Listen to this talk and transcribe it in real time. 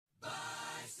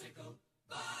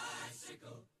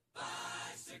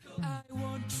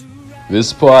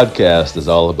This podcast is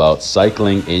all about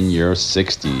cycling in your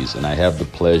 60s, and I have the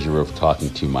pleasure of talking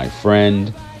to my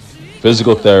friend,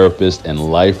 physical therapist, and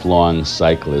lifelong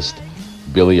cyclist,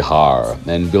 Billy Haar.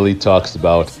 And Billy talks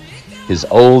about his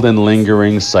old and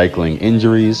lingering cycling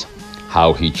injuries,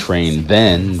 how he trained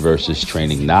then versus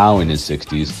training now in his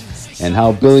 60s, and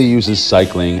how Billy uses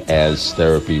cycling as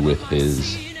therapy with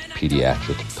his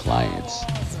pediatric clients.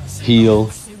 Heal,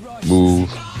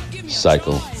 move,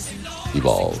 cycle,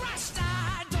 evolve.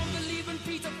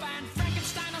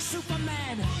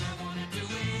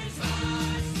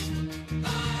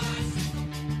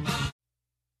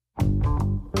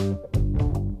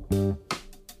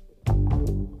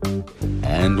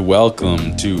 And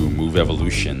welcome to Move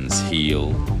Evolution's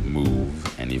Heal,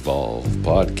 Move, and Evolve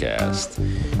podcast,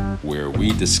 where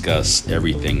we discuss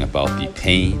everything about the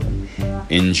pain,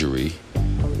 injury,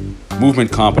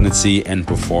 movement competency, and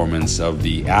performance of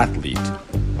the athlete,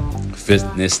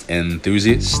 fitness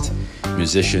enthusiast,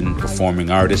 musician, performing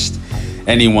artist,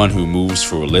 anyone who moves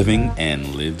for a living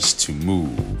and lives to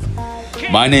move.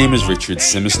 My name is Richard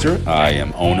Simister. I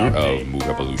am owner of Move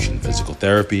Evolution Physical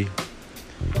Therapy.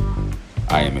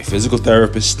 I am a physical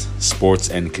therapist, sports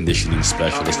and conditioning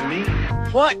specialist.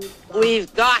 What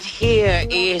we've got here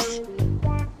is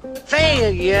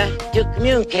failure to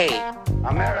communicate.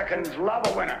 Americans love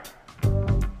a winner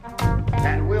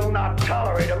and will not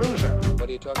tolerate a loser. What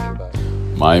are you talking about?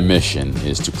 My mission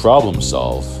is to problem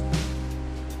solve,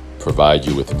 provide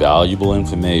you with valuable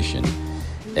information,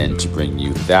 and to bring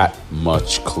you that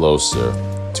much closer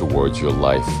towards your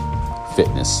life,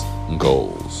 fitness, and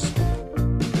goals.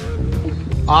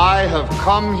 I have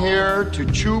come here to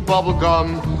chew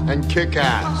bubblegum and kick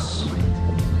ass.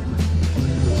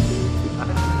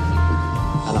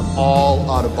 And I'm all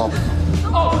out of bubblegum.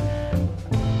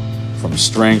 From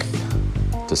strength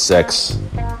to sex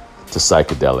to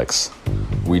psychedelics,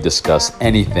 we discuss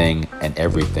anything and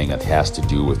everything that has to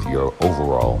do with your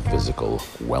overall physical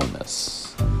wellness.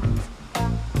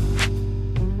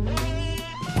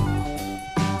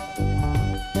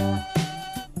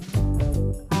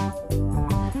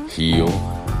 Heal,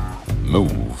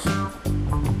 move,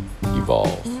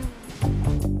 evolve.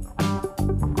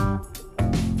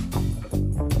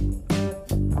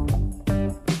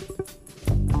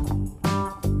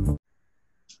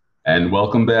 And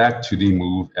welcome back to the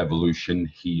Move Evolution,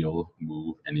 Heal,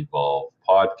 Move, and Evolve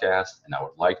podcast. And I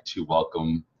would like to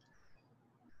welcome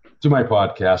to my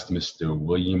podcast Mr.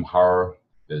 William Haar,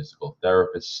 physical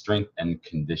therapist, strength and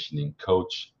conditioning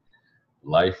coach,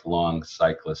 lifelong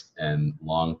cyclist, and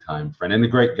longtime friend, and a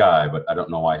great guy. But I don't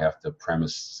know why I have to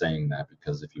premise saying that,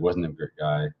 because if he wasn't a great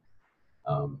guy,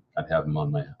 I'd have him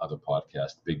on my other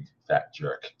podcast, Big Fat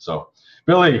Jerk. So,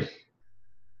 Billy,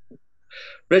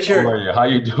 Richard, how are you? How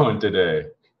you doing today?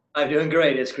 I'm doing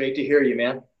great. It's great to hear you,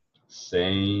 man.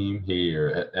 Same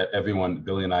here. Everyone,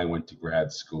 Billy and I went to grad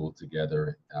school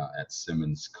together at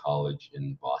Simmons College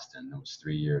in Boston. It was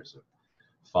 3 years of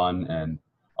fun and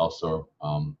also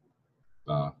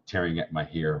tearing at my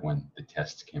hair when the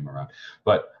test came around.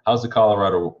 But how's the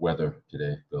Colorado weather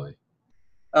today, Billy?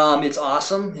 It's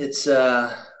awesome. It's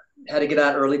had to get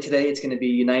out early today. It's going to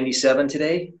be 97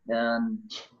 today and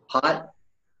hot.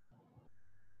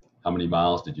 How many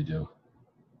miles did you do?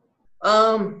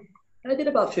 I did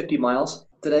about 50 miles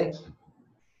today.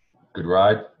 Good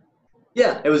ride?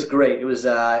 Yeah, it was great. It was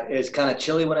kind of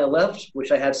chilly when I left. Wish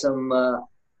I had some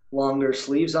longer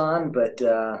sleeves on, but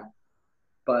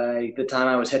by the time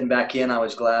I was heading back in, I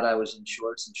was glad I was in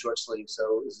shorts and short sleeves.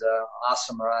 So it was an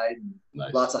awesome ride.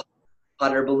 Nice. Lots of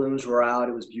hot air balloons were out.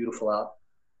 It was beautiful out.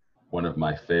 One of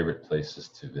my favorite places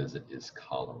to visit is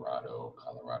Colorado.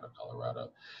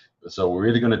 So we're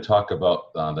either going to talk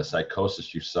about the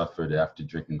psychosis you suffered after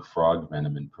drinking frog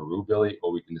venom in Peru, Billy,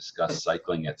 or we can discuss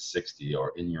cycling at 60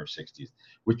 or in your 60s.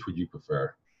 Which would you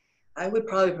prefer? I would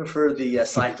probably prefer the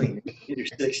cycling in your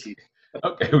 60s.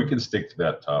 Okay, we can stick to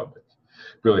that topic.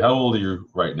 Billy, how old are you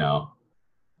right now?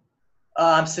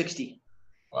 I'm 60.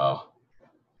 Wow.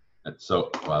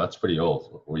 That's pretty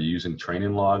old. Were you using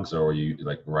training logs, or were you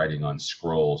like writing on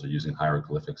scrolls or using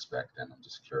hieroglyphics back then? I'm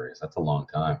just curious. That's a long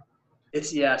time.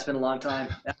 It's been a long time.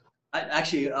 I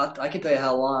can tell you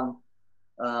how long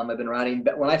I've been riding.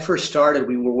 But when I first started,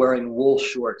 we were wearing wool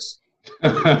shorts.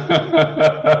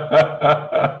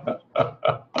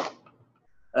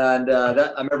 And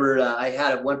I remember I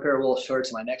had one pair of wool shorts,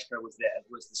 and my next pair was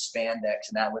the spandex,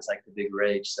 and that was like the big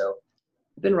rage. So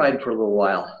I've been riding for a little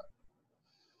while.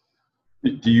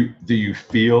 Do you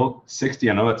feel 60?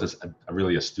 I know that's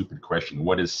really a stupid question.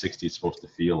 What is 60 supposed to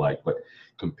feel like? But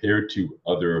compared to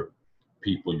other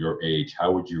people your age,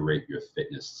 how would you rate your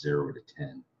fitness 0 to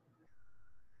 10?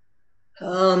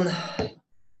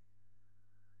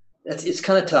 It's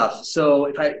kind of tough.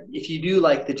 So if you do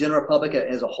like the general public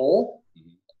as a whole,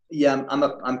 yeah,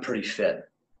 I'm pretty fit.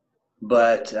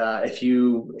 But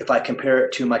if I compare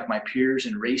it to like my peers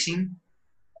in racing,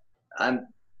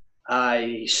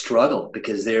 I struggle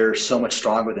because they're so much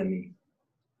stronger than me.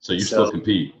 So you still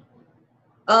compete?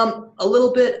 A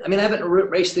little bit. I mean, I haven't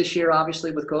raced this year,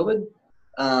 obviously, with COVID.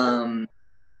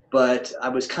 But I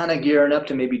was kind of gearing up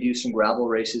to maybe do some gravel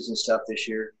races and stuff this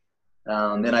year.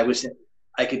 And I was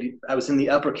in the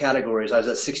upper categories. I was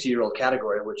at 60-year-old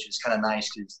category, which is kind of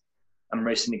nice because I'm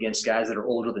racing against guys that are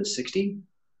older than 60,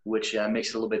 which makes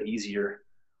it a little bit easier.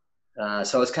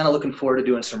 So I was kind of looking forward to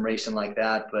doing some racing like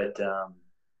that, but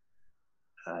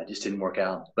it just didn't work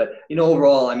out. But,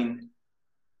 overall, I mean,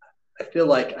 I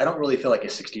don't really feel like a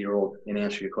 60-year-old, in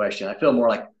answer to your question. I feel more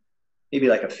like maybe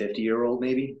like a 50-year-old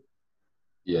maybe.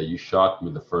 Yeah, you shocked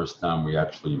me the first time we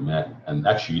actually met. And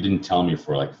actually, you didn't tell me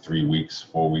for like 3 weeks,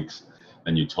 4 weeks.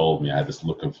 Then you told me. I had this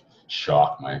look of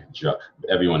shock.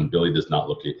 Billy does not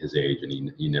look at his age,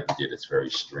 and he never did. It's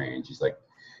very strange. He's like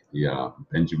the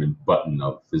Benjamin Button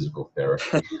of physical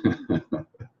therapy.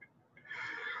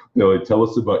 Billy, tell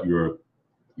us about your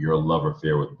love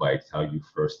affair with bikes, how you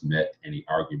first met, any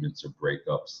arguments or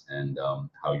breakups, and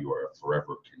how you are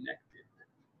forever connected.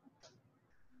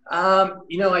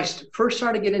 I first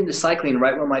started getting into cycling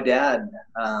right when my dad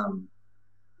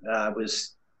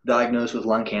was diagnosed with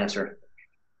lung cancer.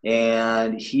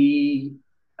 And he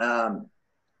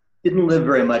didn't live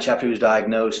very much after he was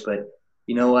diagnosed. But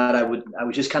you know what? I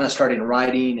was just kind of starting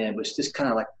riding, and it was just kind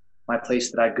of like my place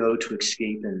that I'd go to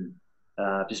escape and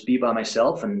just be by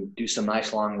myself and do some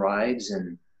nice long rides.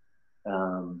 And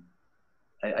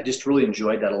I just really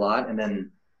enjoyed that a lot. And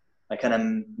then I kind of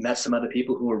met some other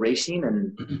people who were racing,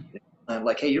 and I'm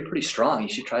like, hey, you're pretty strong. You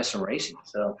should try some racing.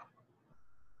 So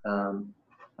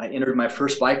I entered my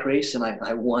first bike race, and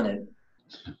I won it.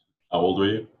 How old were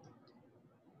you?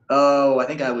 Oh, I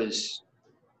think I was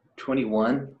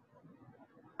 21.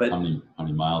 But how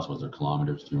many miles was there,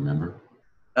 kilometers? Do you remember?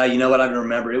 You know what? I don't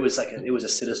remember. It was it was a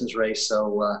citizens race,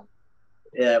 so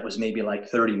yeah, it was maybe like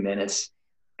 30 minutes.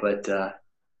 But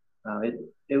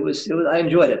it was I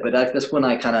enjoyed it. But that's when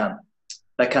that kind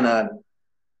of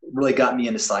really got me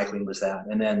into cycling, was that.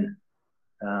 And then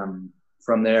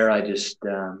from there, I just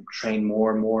trained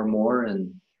more and more and more,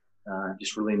 and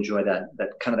just really enjoy that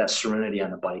kind of that serenity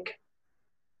on the bike.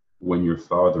 When your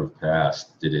father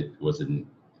passed,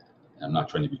 I'm not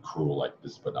trying to be cruel like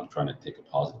this, but I'm trying to take a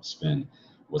positive spin.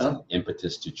 Was an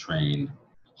impetus to train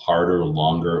harder,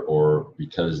 longer, or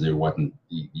because there wasn't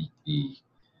the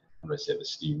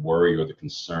worry or the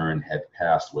concern had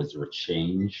passed? Was there a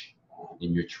change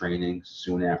in your training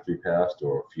soon after he passed,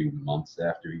 or a few months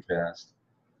after he passed?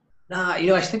 Nah,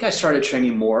 I think I started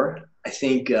training more. I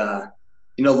think a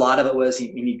lot of it was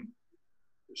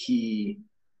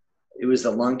it was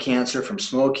the lung cancer from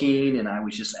smoking, and I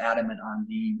was just adamant on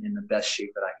being in the best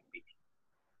shape that I could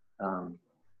be.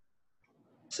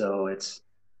 So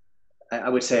I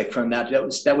would say from that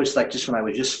was like just when I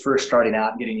was just first starting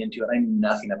out and getting into it. I knew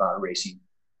nothing about racing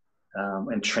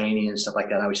and training and stuff like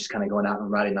that. I was just kind of going out and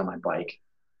riding on my bike.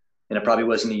 And it probably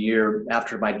wasn't a year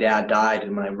after my dad died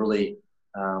and when I really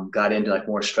got into like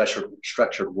more structured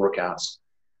workouts.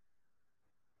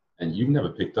 And you've never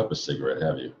picked up a cigarette,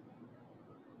 have you?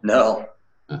 No.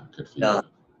 Good for you.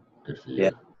 Good for you.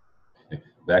 Yeah.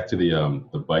 Back to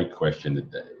the bike question.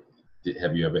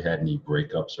 Have you ever had any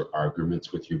breakups or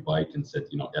arguments with your bike and said,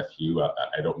 F you,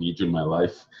 I don't need you in my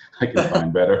life. I can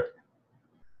find better?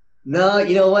 No,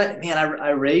 you know what, man, I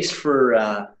raced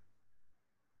for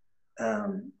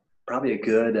probably a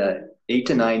good 8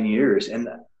 to 9 years. And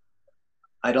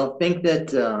I don't think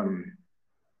that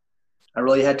I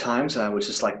really had times I was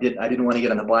just like, I didn't want to get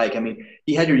on the bike. I mean,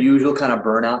 you had your usual kind of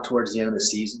burnout towards the end of the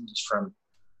season, just from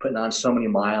putting on so many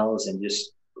miles and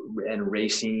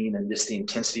racing and just the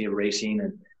intensity of racing,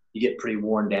 and you get pretty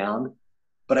worn down.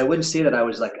 But I wouldn't say that I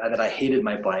was like that I hated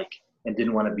my bike and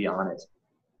didn't want to be on it.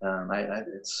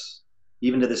 It's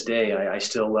even to this day I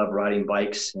still love riding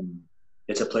bikes, and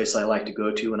it's a place I like to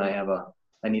go to when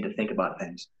I need to think about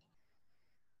things.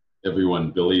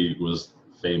 Billy was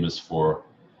famous for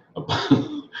a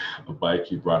bike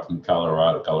he brought from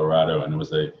Colorado, and it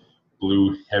was a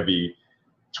blue heavy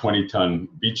 20-ton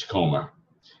Beachcomber.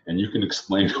 And you can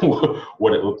explain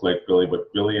what it looked like, Billy,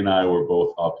 but Billy and I were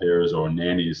both au pairs or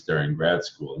nannies during grad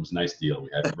school. It was a nice deal. We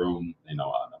had room,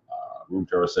 room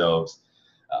to ourselves,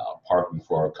 parking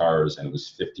for our cars, and it was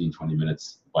 15, 20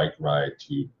 minutes bike ride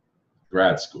to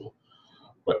grad school.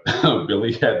 But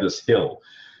Billy had this hill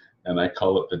and I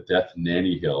call it the Death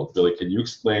Nanny Hill. Billy, can you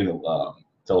explain,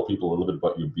 tell people a little bit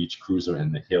about your beach cruiser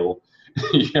and the hill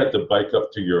you had to bike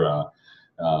up to your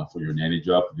for your nanny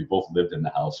job? We both lived in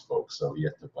the house, folks, so you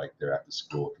had to bike there after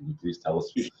school. Can you please tell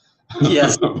us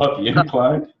Yes. about the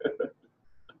incline?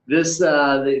 This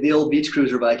the old beach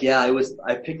cruiser bike. Yeah,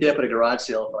 I picked it up at a garage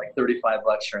sale for like $35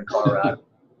 here in Colorado,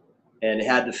 and it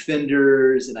had the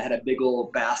fenders, and I had a big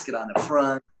old basket on the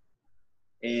front,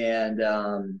 and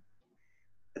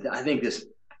I think this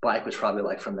bike was probably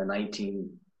like from the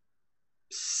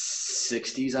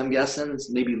 1960s. I'm guessing it's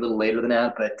maybe a little later than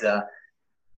that, but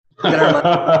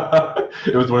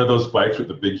it was one of those bikes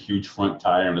with a big, huge front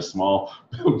tire and a small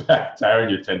back tire,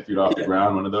 and you're 10 feet off the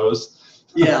ground. One of those.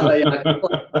 Yeah, like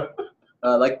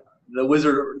the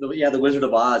Wizard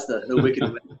of Oz, the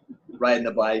Wicked Witch riding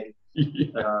the bike.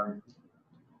 Yeah.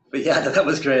 But yeah, that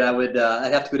was great. I'd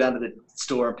have to go down to the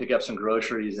store and pick up some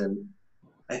groceries, and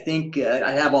I think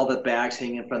I have all the bags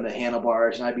hanging from the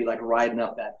handlebars, and I'd be like riding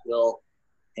up that hill,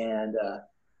 and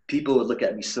people would look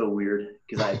at me so weird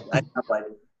because I have like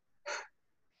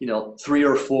 3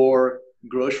 or 4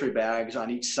 grocery bags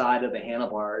on each side of the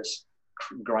handlebars,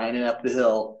 grinding up the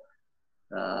hill.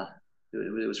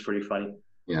 It was pretty funny.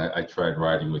 Yeah, I tried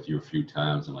riding with you a few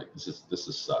times, and like this is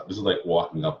like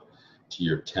walking up to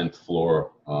your 10th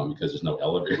floor because there's no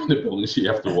elevator in the building, so you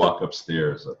have to walk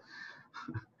upstairs. So,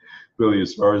 Billy,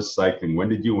 as far as cycling, when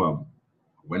did you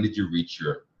reach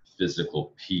your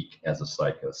physical peak as a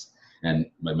cyclist? And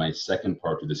my second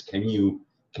part to this, can you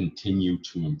continue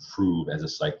to improve as a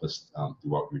cyclist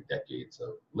throughout your decades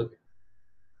of living?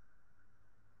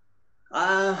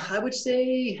 I would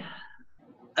say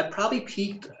I probably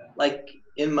peaked like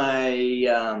in my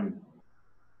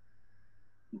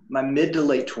my mid to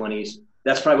late 20s.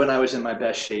 That's probably when I was in my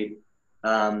best shape.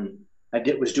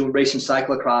 Was doing racing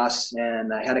cyclocross,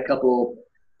 and I had a couple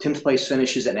 10th place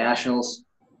finishes at nationals,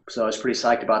 so I was pretty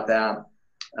psyched about that.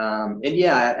 And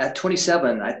yeah, at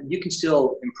 27, you can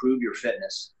still improve your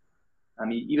fitness. I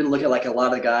mean, even look at like a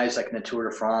lot of the guys like in the Tour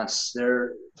de France,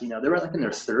 they're like in their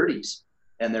 30s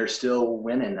and they're still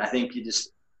winning. I think you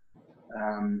just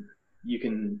you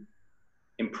can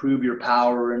improve your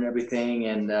power and everything,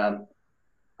 and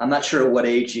I'm not sure at what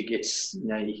age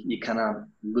you kind of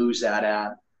lose that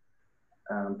at,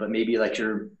 but maybe like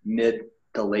your mid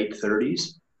to late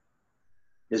 30s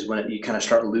is when you kind of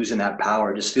start losing that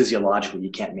power. Just physiologically,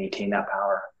 you can't maintain that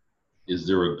power. Is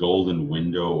there a golden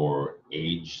window or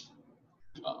age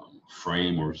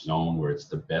frame or zone where it's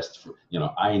the best for,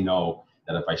 I know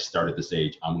that if I start at this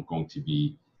age, I'm going to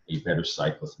be a better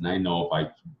cyclist. And I know if I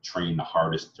train the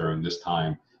hardest during this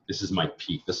time, this is my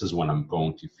peak. This is when I'm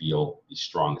going to feel the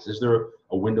strongest. Is there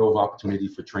a window of opportunity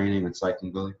for training and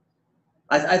cycling, Billy?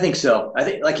 I think so. I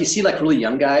think like you see like really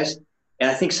young guys, and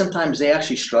I think sometimes they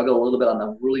actually struggle a little bit on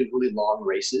the really, really long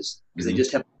races because they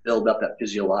just have to build up that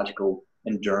physiological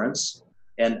endurance.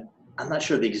 And I'm not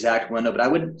sure the exact window,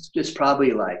 but it's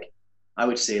probably like, I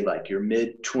would say like your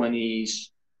mid 20s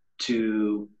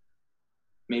to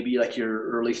maybe like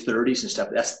your early 30s and stuff.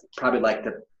 That's probably like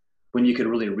when you could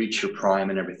really reach your prime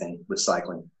and everything with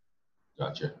cycling.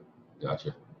 Gotcha.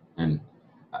 And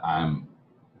I'm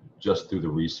just through the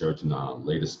research in the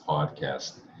latest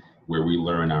podcast where we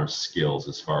learn our skills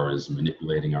as far as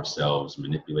manipulating ourselves,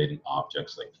 manipulating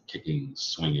objects like kicking,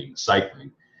 swinging,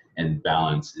 cycling, and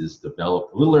balance is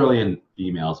developed a little early in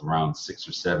females around 6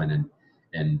 or 7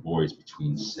 and boys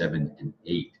between 7 and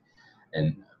 8.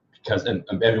 And because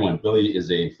everyone, Billy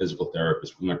is a physical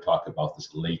therapist. We're going to talk about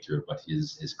this later, but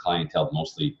his clientele,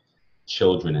 mostly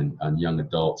children and young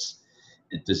adults.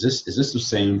 Is this the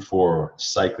same for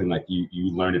cycling? Like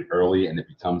you learn it early and it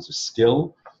becomes a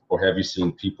skill, or have you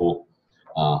seen people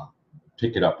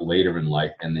pick it up later in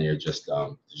life and they're just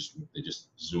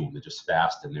zoom, they're just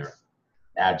fast and they're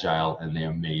agile and they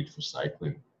are made for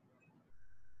cycling?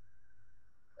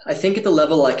 I think at the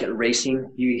level like at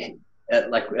racing, at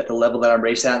the level that I'm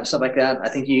racing at and stuff like that, I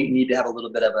think you need to have a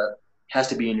little bit of has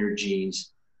to be in your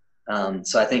genes.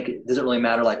 So I think it doesn't really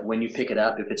matter like when you pick it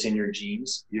up. If it's in your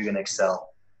genes, you're going to excel.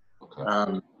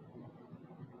 Okay.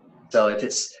 So if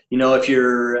it's, if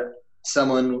you're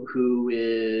someone who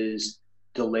is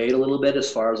delayed a little bit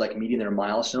as far as like meeting their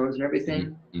milestones and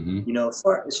everything, as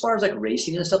far as like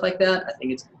racing and stuff like that, I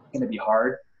think it's going to be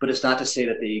hard, but it's not to say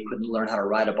that they couldn't learn how to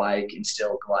ride a bike and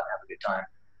still go out and have a good time.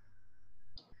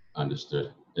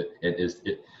 Understood. Is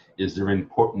there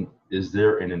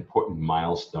an important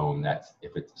milestone that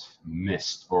if it's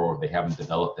missed or they haven't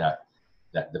developed that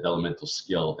developmental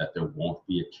skill, that there won't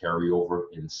be a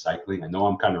carryover in cycling? I know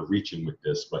I'm kind of reaching with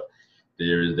this, but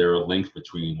there are links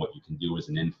between what you can do as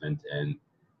an infant and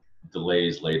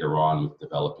delays later on with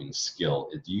developing skill.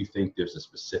 Do you think there's a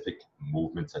specific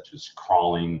movement such as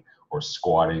crawling or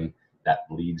squatting that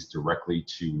leads directly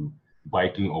to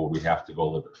biking, or we have to go a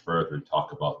little bit further and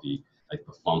talk about the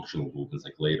functional movements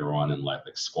like later on in life,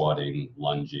 like squatting,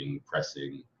 lunging,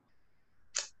 pressing?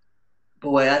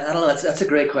 Boy, I don't know. That's a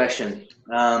great question.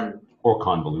 Or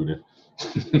convoluted.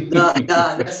 No,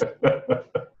 that's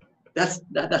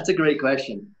a great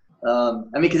question. I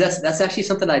mean, because that's actually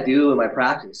something I do in my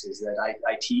practice, is that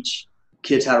I teach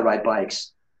kids how to ride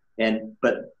bikes,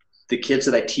 but the kids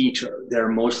that I teach, they're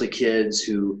mostly kids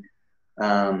who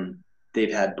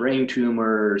they've had brain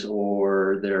tumors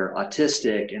or they're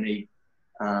autistic, and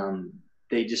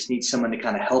they just need someone to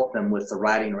kind of help them with the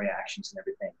riding reactions and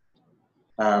everything.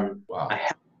 Wow.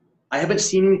 I haven't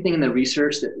seen anything in the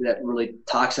research that really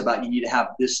talks about you need to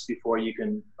have this before you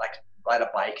can like ride a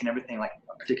bike and everything, like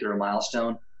a particular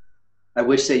milestone. I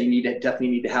would say you definitely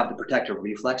need to have the protective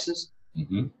reflexes.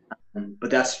 Mm-hmm.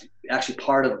 But that's actually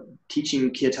part of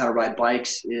teaching kids how to ride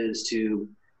bikes, is the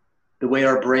way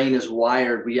our brain is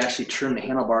wired, we actually turn the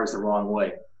handlebars the wrong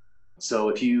way. So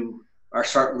if you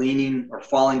start leaning or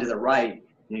falling to the right,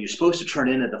 you're supposed to turn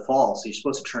into the fall, so you're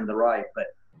supposed to turn to the right.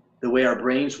 But the way our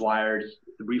brain's wired,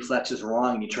 the reflex is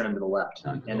wrong, and you turn them to the left.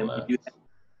 And then when you do that,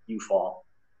 you fall.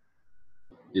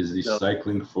 Is the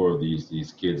cycling for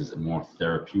these kids, is it more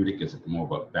therapeutic? Is it more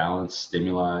about balance,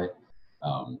 stimuli,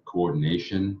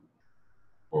 coordination,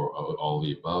 or all of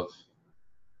the above?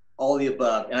 All of the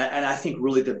above. And I think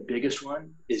really the biggest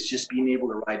one is just being able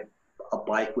to ride a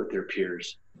bike with their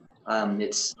peers. I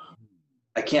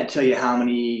can't tell you how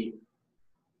many,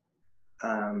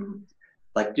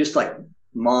 like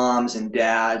moms and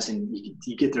dads, and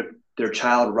you get their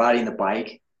child riding the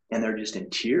bike and they're just in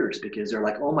tears because they're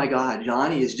like, oh my God,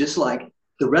 Johnny is just like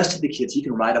the rest of the kids. He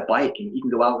can ride a bike and he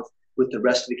can go out with the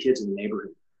rest of the kids in the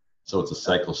neighborhood. So it's a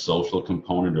psychosocial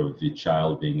component of the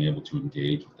child being able to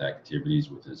engage with activities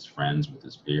with his friends, with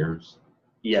his peers?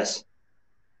 Yes.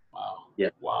 Wow.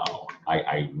 Yeah. Wow.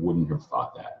 I wouldn't have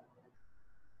thought that.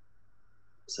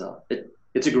 So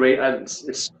it's a great,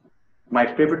 it's my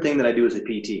favorite thing that I do as a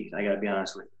PT. I got to be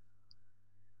honest with you.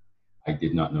 I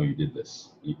did not know you did this,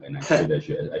 and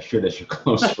I should as your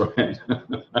close friend.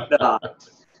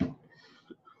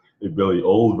 Hey, Billy,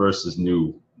 old versus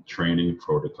new training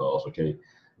protocols. Okay,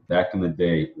 back in the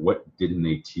day, what didn't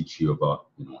they teach you about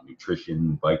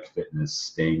nutrition, bike fitness,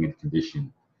 staying in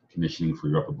conditioning for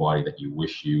your upper body that you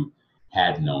wish you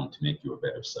had known to make you a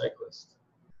better cyclist?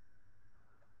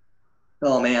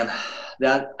 Oh man,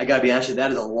 that I gotta be honest with you,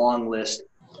 that is a long list.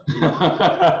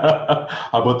 How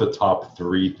about the top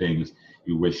 3 things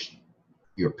you wish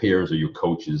your peers or your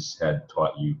coaches had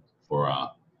taught you for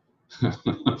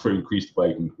for increased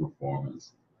biking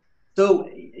performance? So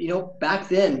back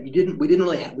then we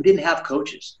didn't have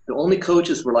coaches. The only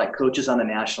coaches were like coaches on the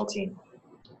national team,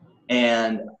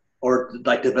 or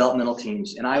like developmental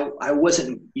teams, and I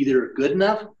wasn't either good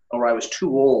enough or I was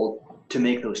too old to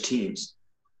make those teams.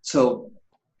 So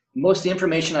most of the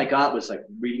information I got was like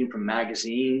reading from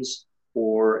magazines,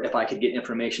 or if I could get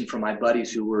information from my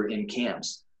buddies who were in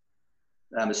camps.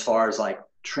 As far as like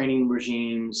training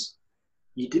regimes,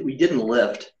 we didn't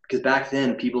lift, because back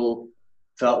then people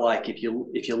felt like if you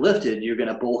lifted, you're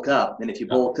going to bulk up, and if you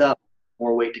bulked up,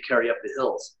 more weight to carry up the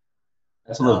hills.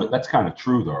 That's a little bit. That's kind of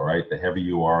true, though, right? The heavier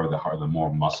you are, the more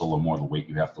muscle or more the weight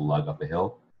you have to lug up a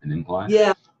hill, an incline.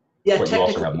 Yeah. But you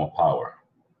also have more power.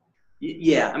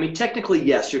 Yeah, I mean, technically,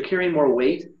 yes, you're carrying more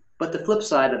weight, but the flip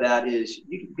side of that is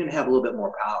you're going to have a little bit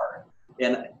more power.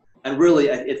 And really,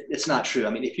 it's not true.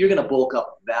 I mean, if you're going to bulk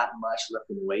up that much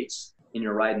lifting weights and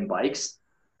you're riding bikes,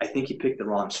 I think you picked the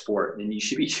wrong sport, and you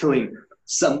should be doing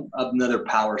another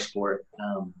power sport.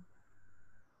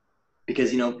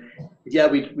 Because we want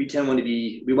to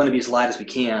be as light as we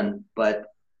can, but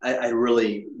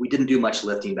we didn't do much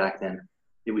lifting back then.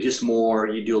 It was just more,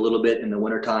 you do a little bit in the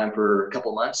wintertime for a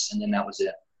couple of months, and then that was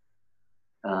it.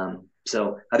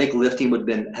 So I think lifting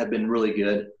have been really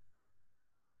good.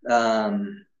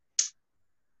 I'm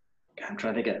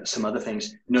trying to think of some other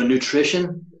things.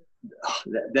 Nutrition,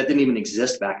 that didn't even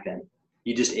exist back then.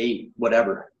 You just ate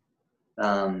whatever.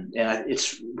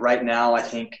 It's right now, I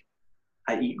think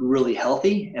I eat really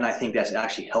healthy, and I think that's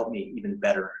actually helped me even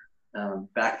better.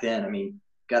 Back then, I mean,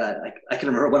 I can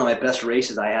remember one of my best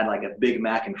races. I had like a Big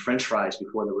Mac and French fries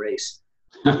before the race.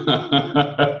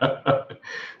 The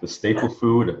staple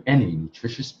food of any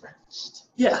nutritious breakfast.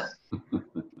 Yeah.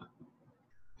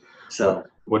 So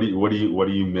what do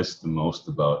you miss the most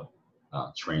about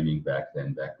training back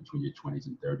between your 20s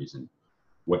and 30s, and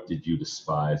what did you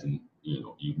despise and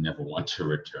you never want to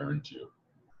return to?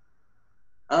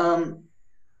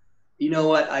 You know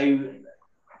what? I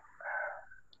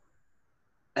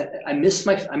miss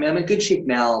I'm in good shape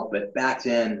now, but back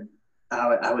then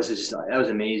I was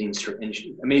amazing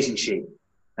shape.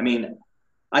 I mean,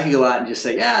 I could go out and just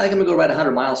say, yeah, I think I'm gonna go ride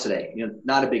 100 miles today. You know,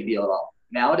 not a big deal at all.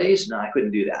 Nowadays, no, I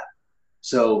couldn't do that.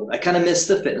 So I kind of missed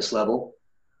the fitness level.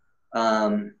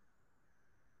 And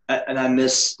I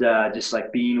missed just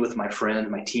like being with my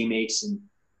friends, my teammates, and,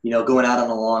 you know, going out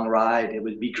on a long ride. It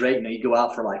would be great. You know, you go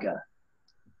out for like a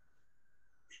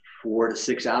 4 to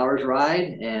 6 hours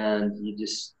ride, and you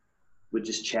would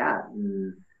just chat,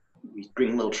 and we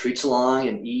bring little treats along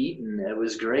and eat, and it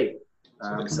was great.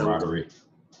 Camaraderie.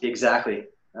 Exactly.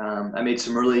 I made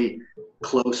some really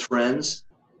close friends,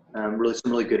 some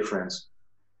really good friends.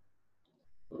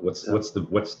 What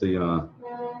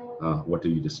do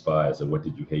you despise, or what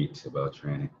did you hate about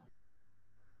training?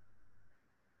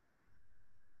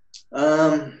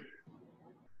 I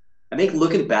think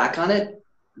looking back on it,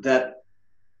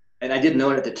 and I didn't know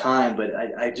it at the time, but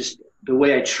I just, the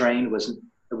way I trained it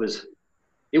was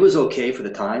okay for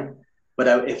the time.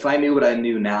 But if I knew what I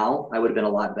knew now, I would have been a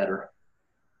lot better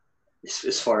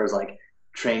as far as like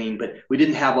training. But we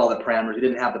didn't have all the parameters. We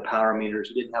didn't have the power meters.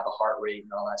 We didn't have the heart rate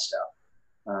and all that stuff.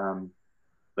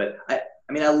 But I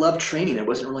mean, I love training. There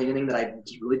wasn't really anything that I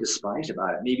really despised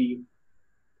about it.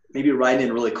 Maybe riding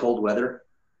in really cold weather.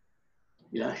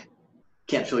 You know,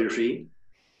 can't feel your feet.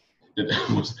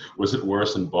 Was it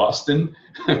worse in Boston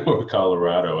or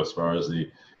Colorado as far as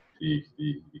the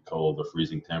cold, the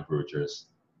freezing temperatures?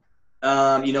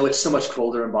 You know, it's so much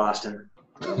colder in Boston.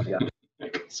 Yeah.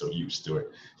 So used to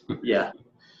it. Yeah.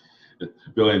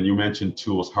 Billy, and you mentioned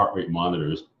tools, heart rate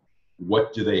monitors.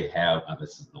 What do they have?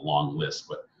 This is a long list,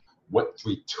 but what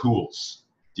 3 tools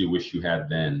do you wish you had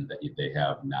then that they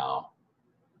have now?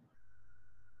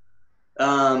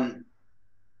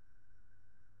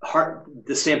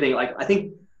 The same thing. Like, I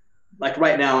think, like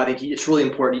right now, I think it's really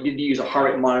important. You need to use a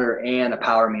heart rate monitor and a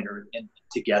power meter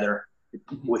together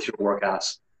with your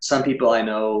workouts. Some people I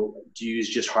know use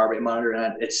just heart rate monitor,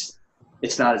 and it's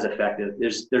not as effective.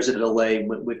 There's a delay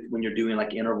with when you're doing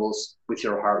like intervals with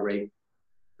your heart rate.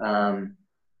 And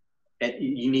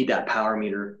you need that power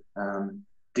meter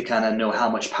to kind of know how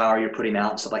much power you're putting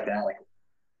out and stuff like that. Like,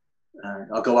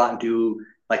 I'll go out and do,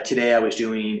 like today I was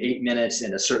doing 8 minutes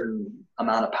and a certain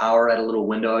amount of power at a little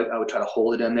window. I would try to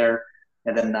hold it in there,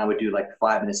 and then I would do like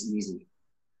 5 minutes easy.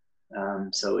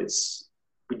 So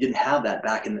we didn't have that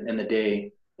back in the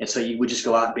day. And so you would just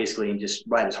go out basically and just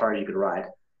ride as hard as you could ride.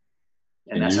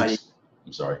 And I'm sorry.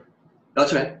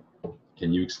 That's right.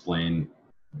 Can you explain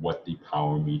what the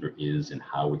power meter is and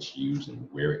how it's used and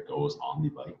where it goes on the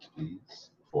bike,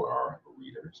 please, for our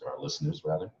readers, our listeners,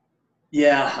 rather?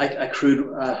 Yeah, I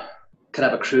could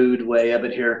have a crude way of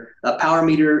it here. A power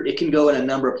meter, it can go in a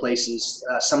number of places.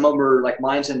 Some of them are, like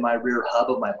mine's in my rear hub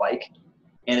of my bike,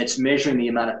 and it's measuring the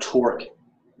amount of torque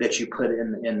that you put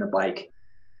in the bike.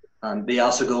 They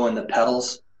also go in the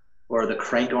pedals or the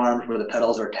crank arms where the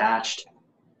pedals are attached.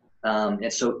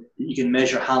 And so you can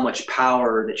measure how much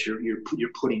power that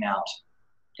you're putting out.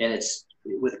 And it's,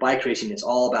 with bike racing, it's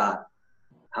all about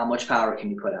how much power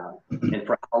can you put out and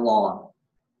for how long.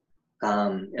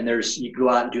 And you go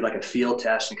out and do like a field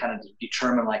test and kind of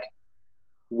determine like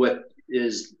what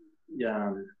is,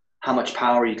 how much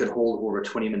power you could hold over a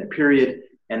 20-minute period.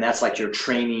 And that's like your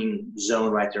training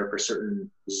zone right there for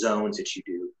certain zones that you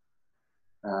do.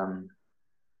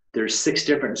 There's 6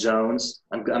 different zones.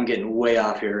 I'm getting way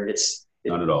off here.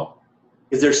 Not at all.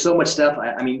 Because there's so much stuff.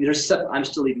 I mean, there's stuff I'm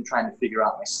still even trying to figure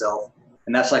out myself.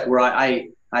 And that's like where I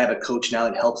have a coach now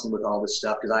that helps me with all this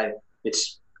stuff, because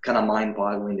it's kind of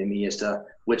mind-boggling to me as to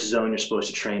which zone you're supposed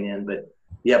to train in. But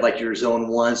you have like your zone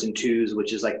 1s and 2s,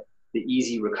 which is like the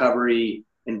easy recovery,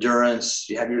 endurance.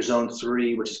 You have your zone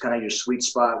 3, which is kind of your sweet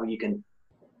spot where you can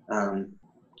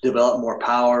develop more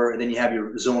power. And then you have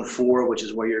your zone 4, which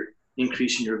is where you're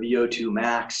increasing your VO2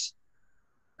 max.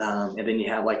 And then you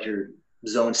have like your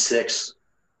zone 6,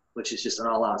 which is just an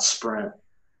all-out sprint.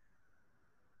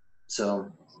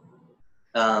 So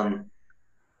did I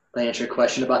answer your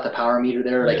question about the power meter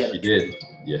there? Yes, you did.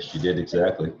 Yes, you did,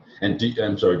 exactly. And do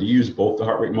you use both the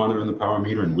heart rate monitor and the power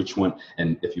meter, and which one?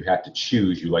 And if you had to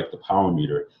choose, you like the power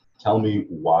meter. Tell me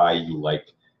why you like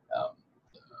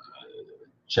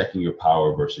checking your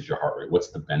power versus your heart rate. What's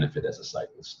the benefit as a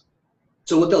cyclist?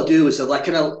 So what they'll do is they'll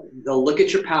look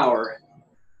at your power,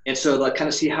 and so they'll kind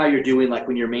of see how you're doing, like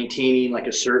when you're maintaining like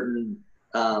a certain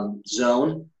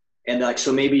zone. And like,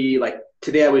 so maybe like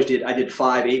today I did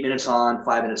 8 minutes on,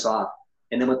 5 minutes off.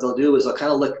 And then what they'll do is they'll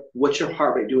kind of look, what's your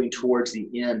heart rate doing towards the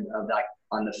end of like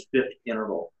on the 5th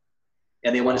interval.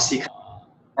 And they want to see how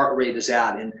heart rate is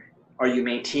at. And are you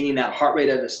maintaining that heart rate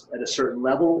at a certain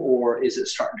level, or is it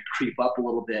starting to creep up a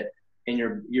little bit and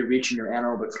you're reaching your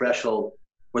anaerobic threshold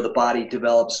where the body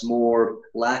develops more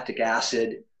lactic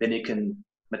acid than it can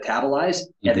metabolize,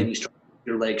 and then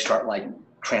your legs start like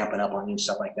cramping up on you and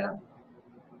stuff like that.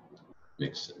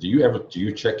 Makes sense. Do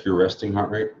you check your resting heart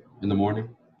rate in the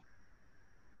morning?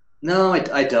 No,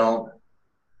 I don't.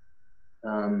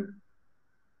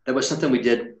 That was something we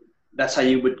did. That's how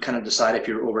you would kind of decide if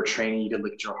you're overtraining. You could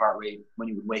look at your heart rate when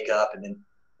you would wake up, and then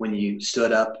when you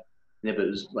stood up, and if it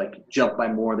was like jumped by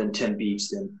more than 10 beats,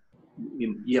 then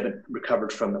you haven't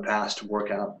recovered from the past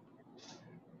workout.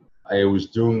 I was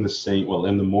doing the same. Well,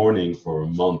 in the morning for a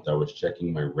month, I was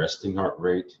checking my resting heart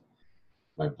rate,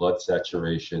 my blood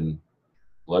saturation,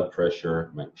 blood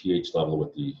pressure, my pH level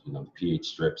with the pH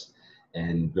strips,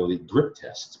 and really grip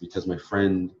tests, because my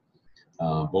friend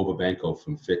Boba Banco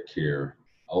from FitCare,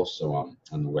 also on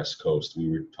the West Coast, we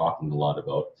were talking a lot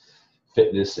about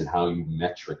fitness and how you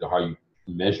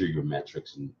measure your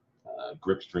metrics, and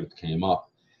grip strength came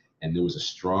up, and there was a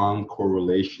strong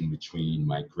correlation between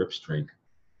my grip strength,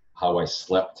 how I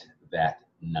slept that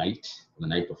night, the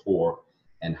night before,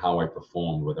 and how I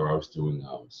performed, whether I was doing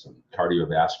some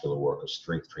cardiovascular work or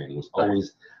strength training, was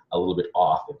always a little bit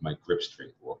off if my grip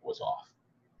strength work was off.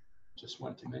 Just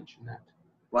wanted to mention that.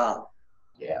 Wow.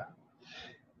 Yeah.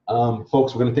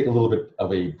 Folks, we're going to take a little bit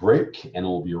of a break, and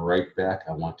we'll be right back.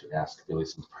 I want to ask Billy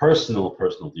some personal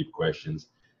deep questions,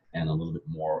 and a little bit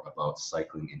more about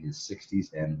cycling in his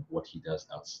 60s and what he does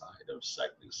outside of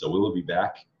cycling. So we'll be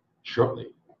back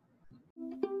shortly.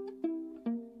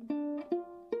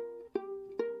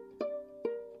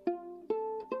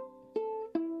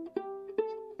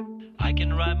 I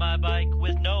can ride my bike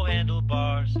with no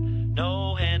handlebars,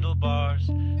 no handlebars,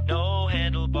 no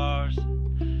handlebars.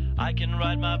 I can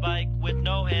ride my bike with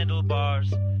no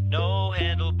handlebars, no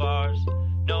handlebars,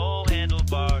 no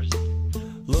handlebars.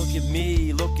 Look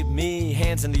at me,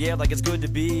 hands in the air like it's good to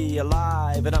be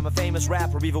alive. And I'm a famous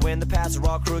rapper, even when the paths are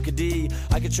all crooked.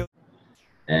 I could show.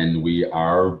 And we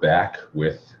are back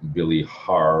with Billy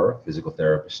Harr, physical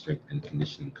therapist, strength and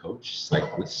conditioning coach,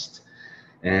 cyclist.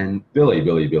 And Billy,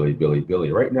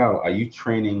 right now, are you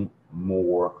training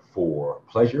more for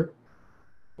pleasure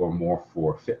or more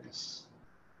for fitness?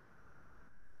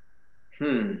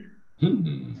 Good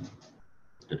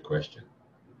question.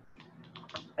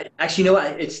 Actually, you know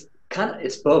what?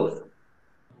 It's both,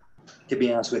 to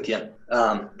be honest with you.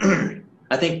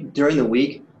 I think during the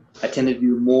week, I tend to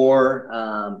do more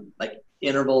like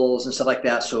intervals and stuff like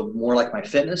that, so more like my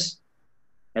fitness.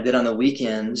 And then on the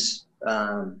weekends,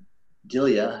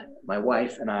 Delia, my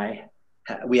wife, and I,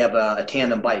 we have a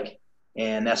tandem bike,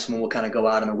 and that's when we'll kind of go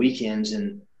out on the weekends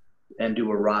and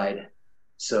do a ride.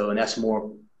 So, and that's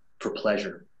more for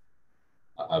pleasure.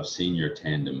 I've seen your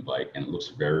tandem bike, and it looks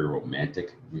very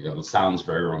romantic. It sounds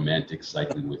very romantic,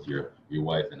 cycling with your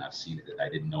wife, and I've seen it. I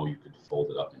didn't know you could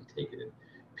fold it up and take it in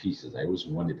pieces. I always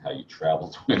wondered how you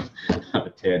traveled with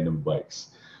tandem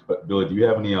bikes. But Billy, do you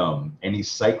have any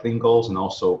cycling goals, and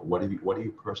also what are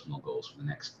your personal goals for the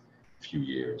next few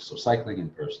years? So cycling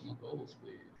and personal goals,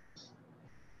 please.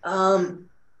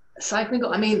 Cycling.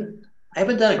 I mean, I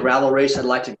haven't done a gravel race. I'd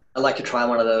like to try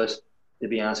one of those, to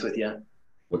be honest with you.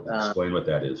 Explain what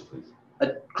that is, please.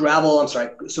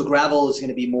 So gravel is going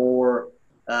to be more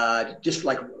just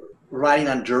like riding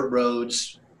on dirt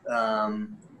roads.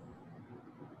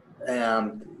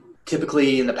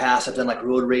 Typically in the past, I've done like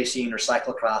road racing or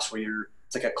cyclocross, where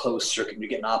it's like a closed circuit. You're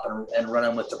getting up and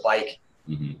running with the bike.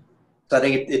 Mm-hmm. So I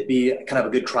think it'd be kind of a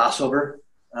good crossover.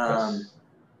 Yes.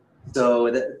 So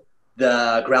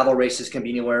the gravel races can be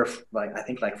anywhere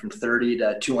from 30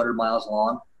 to 200 miles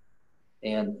long,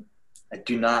 and I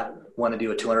do not want to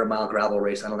do a 200-mile gravel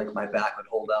race. I don't think my back would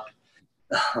hold up.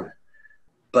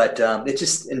 But it's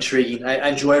just intriguing. I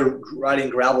enjoy riding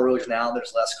gravel roads now.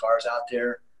 There's less cars out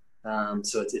there,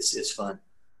 so it's fun.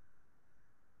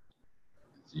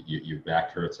 Your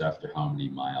back hurts after how many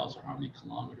miles or how many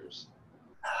kilometers?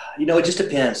 It just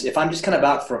depends. If I'm just kind of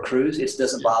out for a cruise, it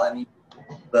doesn't bother me.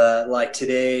 But like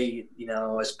today, I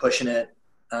was pushing it,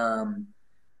 and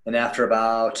after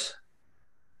about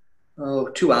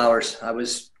 2 hours, I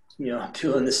was,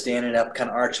 doing the standing up, kind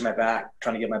of arching my back,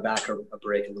 trying to get my back a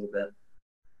break a little bit.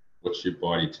 What's your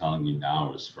body telling you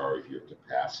now as far as your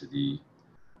capacity,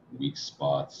 weak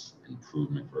spots,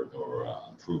 improvement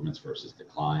improvements versus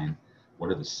decline?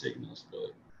 What are the signals,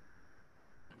 Billy?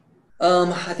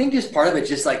 I think just part of it,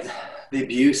 just like the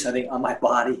abuse, I think, on my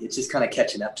body, it's just kind of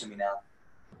catching up to me now.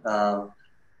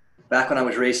 Back when I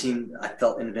was racing, I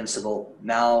felt invincible.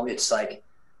 Now it's like,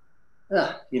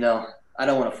 I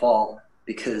don't want to fall,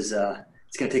 because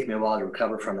it's going to take me a while to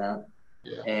recover from that.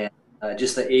 Yeah. And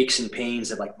just the aches and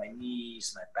pains of like my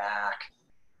knees, my back,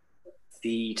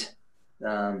 feet.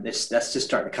 That's just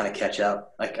starting to kind of catch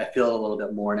up. Like I feel it a little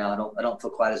bit more now. I don't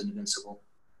feel quite as invincible.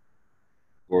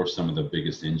 Or some of the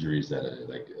biggest injuries that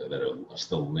are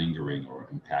still lingering or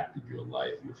impacted your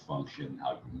life, your function,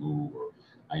 how you move, or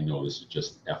I know this is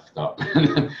just effed up.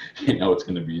 You know it's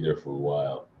going to be there for a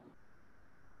while.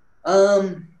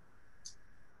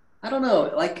 I don't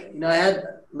know. Like, I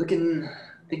had thinking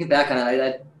back on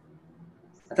it,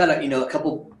 I've had a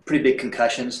couple pretty big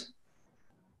concussions.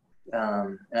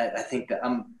 And I think that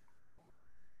I'm,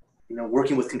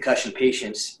 working with concussion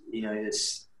patients,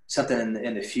 it's something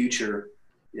in the future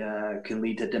can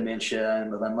lead to dementia.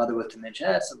 And with my mother with dementia,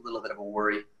 that's a little bit of a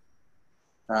worry.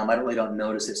 I don't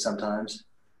notice it sometimes.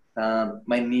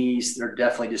 My knees, they're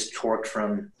definitely just torqued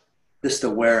from just the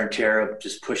wear and tear of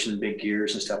just pushing big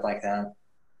gears and stuff like that.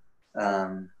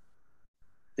 And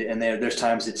there's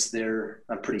times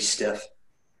I'm pretty stiff.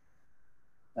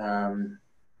 And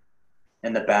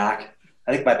the back,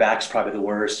 I think my back's probably the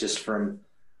worst, just from,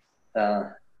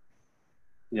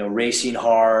 racing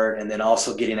hard and then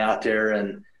also getting out there.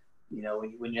 And,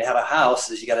 when you have a house,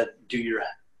 you got to do your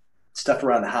stuff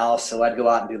around the house. So I'd go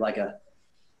out and do like a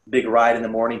big ride in the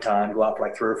morning time, go out for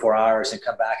like 3 or 4 hours and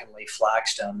come back and lay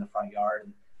flagstone in the front yard.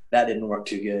 And that didn't work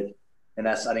too good. And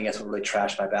I think that's what really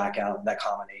trashed my back out, that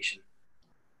combination.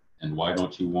 And why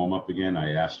don't you warm up again?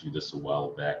 I asked you this a while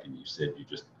back and you said you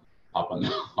just hop on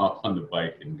the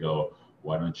bike and go.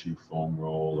 Why don't you foam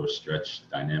roll or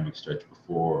dynamic stretch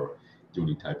before, or do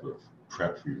any type of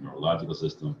prep for your neurological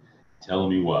system? Tell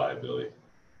me why, Billy.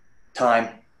 Time.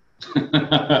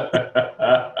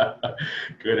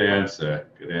 Good answer.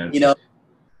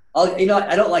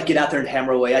 I don't like get out there and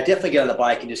hammer away. I definitely get on the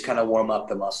bike and just kind of warm up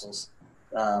the muscles.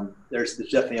 There's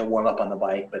definitely a warm up on the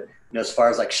bike, but as far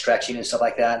as like stretching and stuff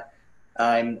like that,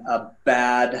 I'm a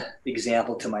bad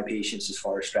example to my patients as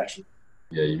far as stretching.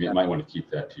 Yeah, you might want to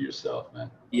keep that to yourself, man.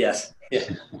 Yes.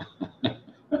 Yeah.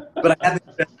 But I have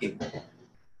been stretching.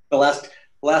 The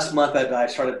last month I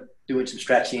started doing some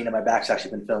stretching and my back's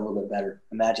actually been feeling a little bit better.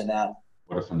 Imagine that.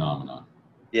 What a phenomenon.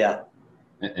 Yeah.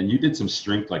 And you did some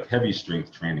strength, like heavy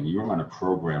strength training. You were on a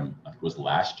program, I think it was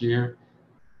last year.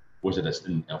 Was it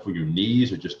for your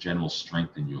knees or just general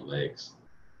strength in your legs?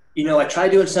 I tried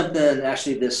doing something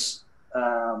actually this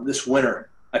winter.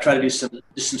 I tried to do some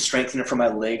strengthening for my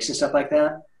legs and stuff like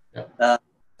that. Yeah.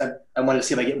 I wanted to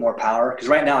see if I get more power, because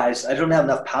right now I don't have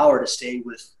enough power to stay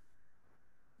with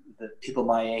the people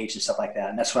my age and stuff like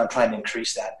that. And that's why I'm trying to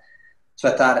increase that.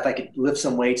 So I thought if I could lift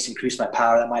some weights, increase my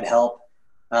power, that might help.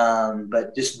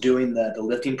 But just doing the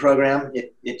lifting program,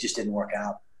 it just didn't work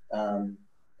out.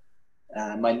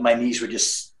 My knees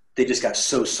they just got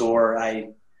so sore. I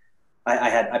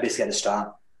basically had to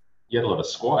stop. You had a lot of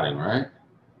squatting, right?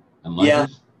 And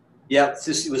lunges? Yeah.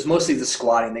 It was mostly the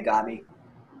squatting that got me.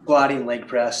 Squatting, leg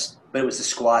press, but it was the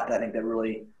squat that I think that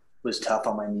really was tough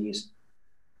on my knees.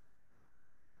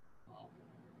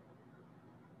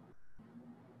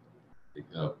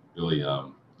 Billy,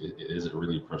 it is a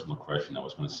really personal question. I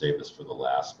was going to save this for the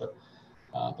last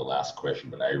question,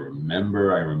 but I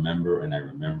remember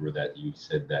that you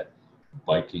said that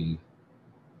biking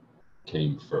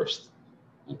came first.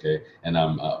 Okay. And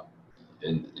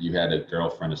and you had a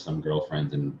girlfriend or some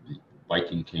girlfriends, and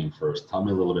biking came first. Tell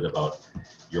me a little bit about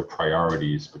your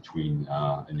priorities between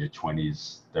in your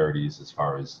 20s, 30s, as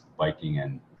far as biking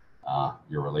and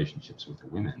your relationships with the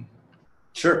women.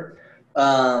 Sure.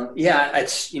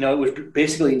 It's, it was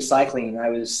basically in cycling.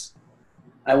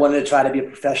 I wanted to try to be a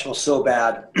professional so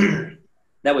bad.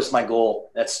 That was my goal.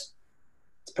 It's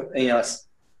probably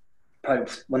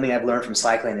one thing I've learned from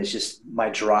cycling is just my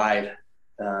drive.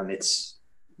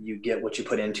 You get what you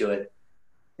put into it.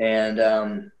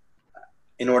 And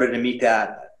in order to meet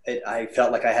that, I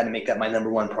felt like I had to make that my number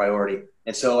one priority.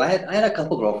 And so I had a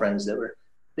couple girlfriends that were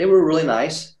really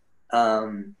nice.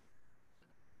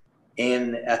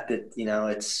 And at the,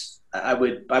 I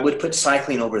would put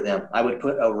cycling over them. I would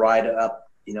put a ride up,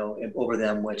 over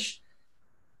them, which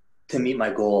to meet my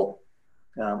goal.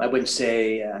 I wouldn't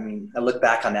say, I look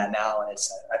back on that now and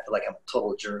I feel like I'm a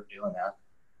total jerk doing that.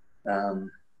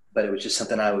 But it was just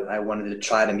something I wanted to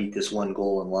try to meet this one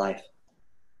goal in life.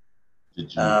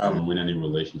 Did you win any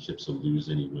relationships or lose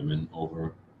any women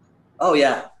over? Oh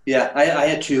yeah. Yeah. I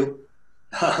had two.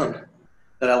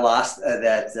 That I lost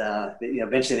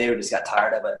eventually they just got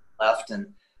tired of it, left.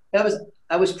 And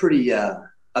I was pretty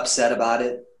upset about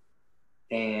it.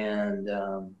 And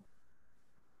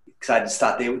because I just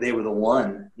thought they were the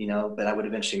one, that I would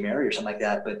eventually marry or something like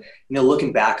that. But,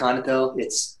 looking back on it though,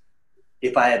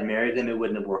 if I had married them, it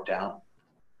wouldn't have worked out.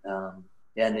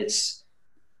 And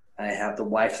I have the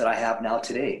wife that I have now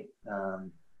today.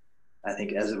 I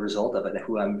think as a result of it,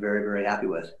 who I'm very, very happy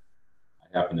with.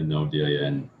 I happen to know Delia,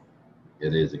 and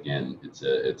it is, again,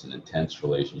 it's an intense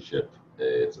relationship.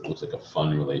 It looks like a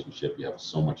fun relationship. You have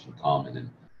so much in common, and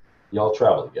you all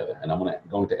travel together. And I'm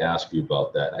going to ask you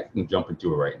about that. I can jump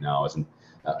into it right now. As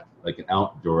like an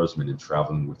outdoorsman and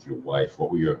traveling with your wife,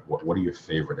 what are your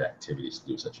favorite activities to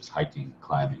do, such as hiking,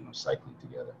 climbing, or cycling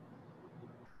together?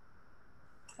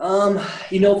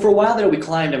 For a while there we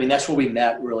climbed. I mean, that's where we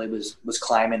met really was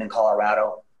climbing in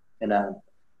Colorado in a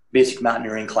basic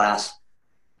mountaineering class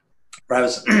where I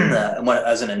was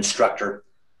as an instructor,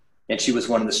 and she was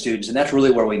one of the students, and that's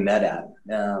really where we met at.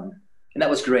 And that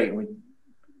was great.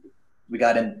 We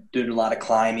got in doing a lot of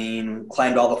climbing,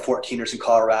 climbed all the 14ers in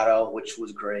Colorado, which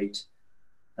was great.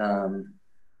 And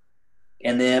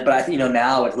then, but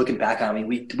now looking back on it, I mean,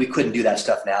 we couldn't do that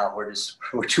stuff now. We're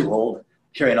too old,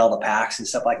 carrying all the packs and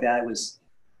stuff like that.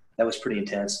 That was pretty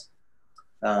intense.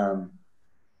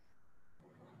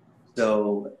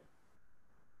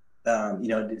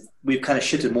 We've kind of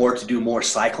shifted more to do more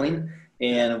cycling,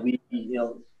 and we,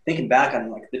 thinking back on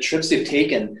like the trips they've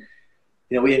taken,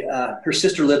 her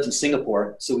sister lived in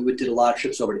Singapore, so we did a lot of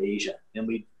trips over to Asia,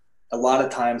 and a lot of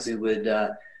times we would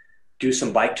do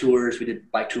some bike tours. We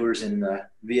did bike tours in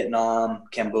Vietnam,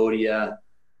 Cambodia,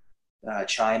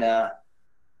 China.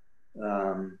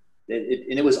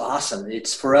 It was awesome.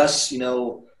 It's for us,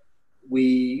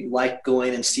 we like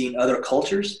going and seeing other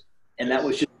cultures, and that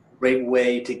was just a great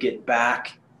way to get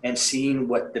back and seeing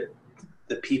what the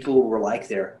people were like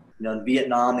there. In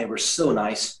Vietnam, they were so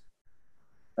nice.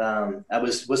 I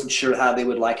wasn't sure how they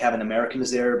would like having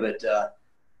Americans there, but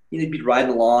you'd be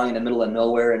riding along in the middle of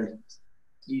nowhere and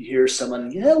you'd hear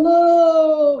someone,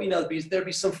 hello, there'd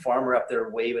be some farmer up there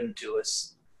waving to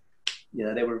us.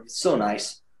 They were so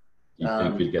nice. Do you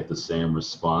think we'd get the same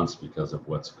response because of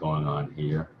what's going on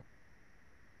here?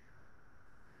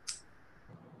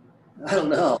 I don't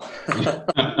know.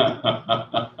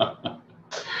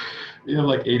 We have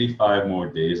like 85 more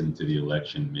days into the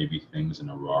election. Maybe things in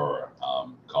Aurora,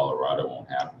 Colorado won't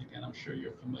happen again. I'm sure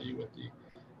you're familiar with the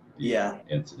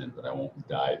incident, but I won't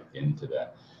dive into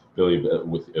that. Billy,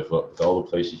 with all the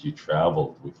places you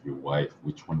traveled with your wife,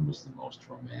 which one was the most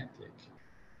romantic?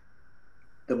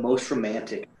 The most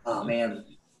romantic? Oh, man.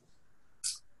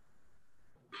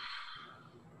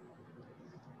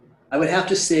 I would have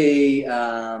to say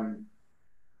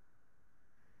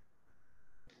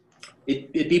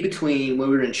it'd be between when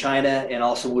we were in China and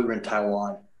also when we were in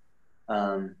Taiwan.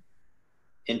 The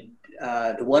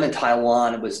one in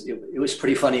Taiwan, it was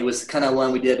pretty funny. It was kind of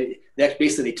one we did.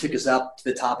 Basically, they took us up to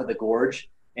the top of the gorge,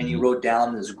 and you rode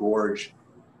down this gorge.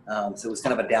 So it was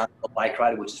kind of a downhill bike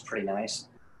ride, which is pretty nice.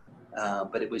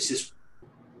 But it was just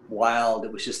wild.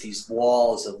 It was just these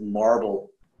walls of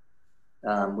marble.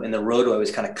 And the roadway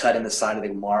was kind of cut in the side of the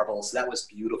marble. So that was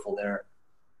beautiful there.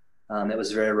 That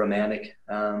was very romantic.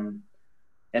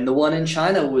 And the one in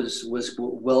China was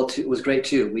great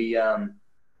too. We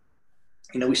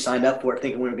we signed up for it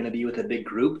thinking we were going to be with a big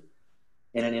group,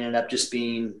 and it ended up just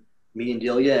being me and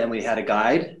Delia, and we had a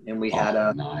guide, and we had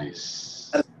a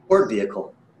support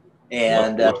vehicle.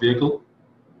 And what vehicle?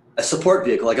 A support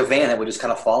vehicle, like a van that would just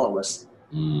kind of follow us.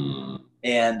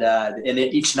 And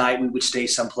each night we would stay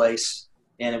someplace,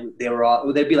 and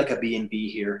they'd be like a B&B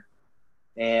here,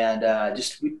 and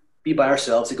just we'd be by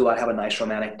ourselves to go out, have a nice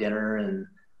romantic dinner, and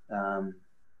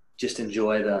just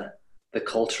enjoy the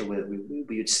culture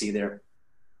we would see there.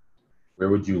 Where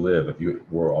would you live if you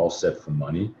were all set for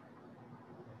money?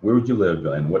 Where would you live,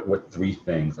 and what three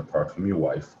things apart from your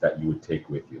wife that you would take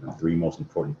with you? The three most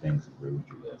important things. Where would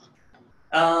you live?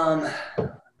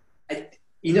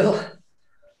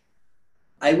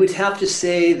 I would have to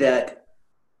say that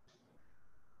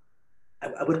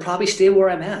I would probably stay where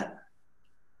I'm at.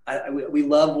 We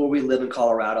love where we live in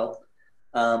Colorado.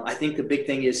 I think the big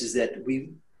thing is that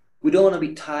we don't want to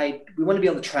be tied. We want to be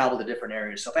able to travel to different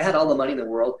areas. So if I had all the money in the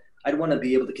world, I'd want to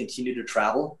be able to continue to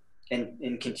travel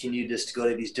and continue just to go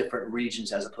to these different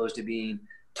regions as opposed to being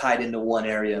tied into one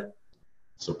area.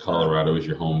 So Colorado is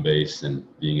your home base and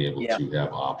being able to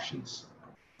have options.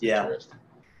 Yeah.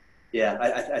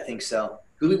 I think so.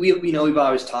 We've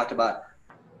always talked about,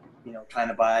 trying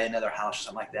to buy another house or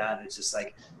something like that. And it's just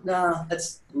like, no,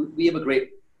 we have a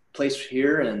great place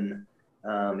here, and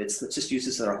let's just use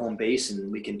this as our home base,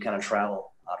 and we can kind of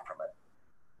travel out from it.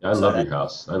 I love your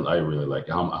house. I really like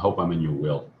it. I hope I'm in your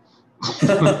will.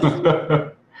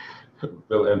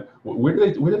 Bill, and where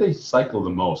do they cycle the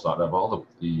most out of all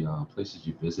the places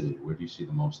you visited? Where do you see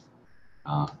the most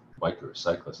bikers,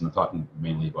 cyclists? And I'm talking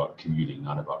mainly about commuting,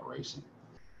 not about racing.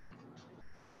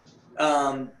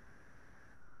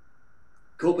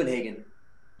 Copenhagen,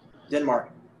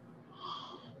 Denmark.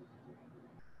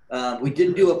 We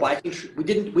didn't do a biking trip. We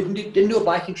didn't do a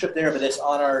biking trip there, but it's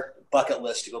on our bucket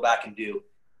list to go back and do.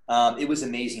 It was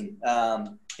amazing.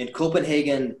 In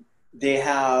Copenhagen, they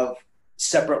have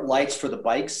separate lights for the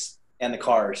bikes and the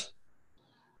cars.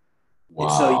 Wow.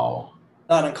 And so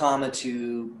not uncommon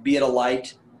to be at a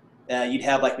light. You'd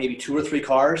have like maybe 2 or 3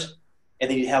 cars, and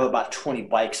then you'd have about 20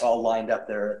 bikes all lined up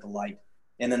there at the light.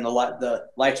 And then the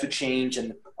lights would change,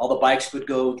 and all the bikes would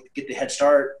go get the head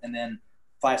start, and then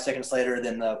 5 seconds later,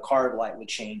 then the car light would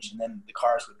change, and then the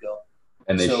cars would go.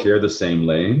 And they share the same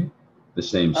lane, the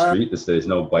same street. There's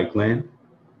no bike lane.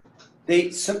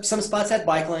 Some spots had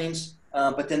bike lanes,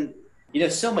 but then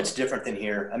so much different than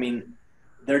here. I mean,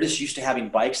 they're just used to having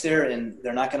bikes there, and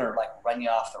they're not going to like run you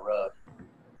off the road.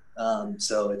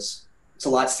 So it's a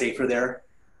lot safer there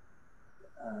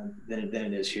than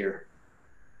it is here.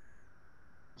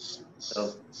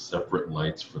 So separate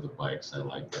lights for the bikes. I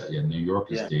like that. Yeah, New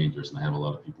York is dangerous, and I have a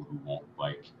lot of people who won't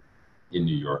bike in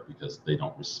New York because they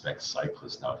don't respect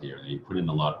cyclists out here. They put in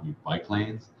a lot of new bike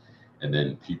lanes, and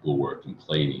then people were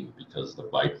complaining because the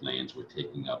bike lanes were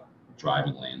taking up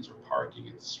driving lanes or parking.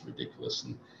 It's ridiculous,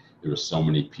 and there were so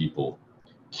many people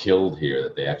killed here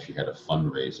that they actually had a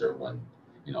fundraiser when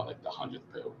like the 100th.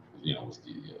 Was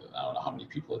I don't know how many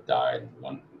people had died.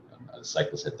 One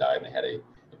cyclist had died, and they had a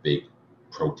big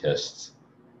protest.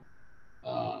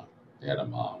 They had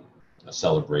a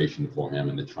celebration for him,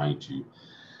 and they're trying to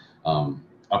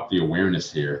up the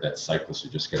awareness here that cyclists are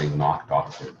just getting knocked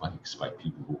off their bikes by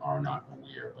people who are not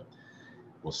aware. But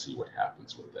we'll see what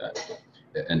happens with that.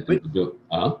 And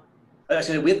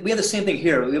Actually, we have the same thing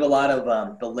here. We have a lot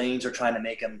of the lanes are trying to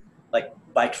make them like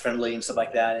bike friendly and stuff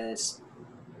like that. And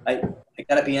I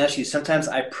gotta be honest with you. Sometimes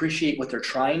I appreciate what they're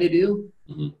trying to do,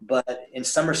 but in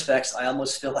some respects, I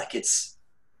almost feel like it's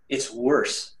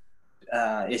worse.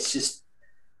 It's just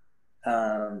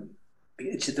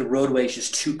the roadway is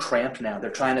just too cramped now. They're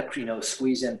trying to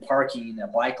squeeze in parking, a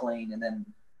bike lane, and then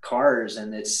cars,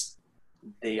 and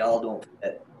they all don't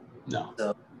fit. No.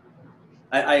 So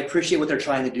I appreciate what they're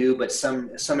trying to do, but some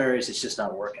areas it's just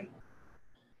not working.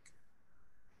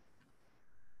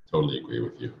 Totally agree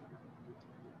with you.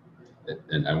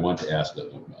 And I want to ask,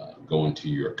 go into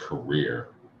your career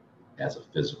as a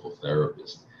physical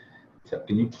therapist.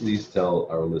 Can you please tell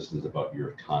our listeners about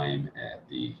your time at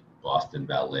the Boston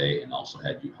Ballet, and also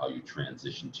how you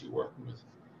transitioned to working with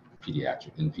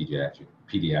pediatrics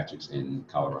in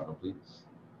Colorado, please?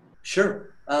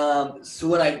 Sure. So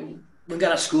when I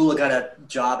got out of school, I got a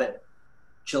job at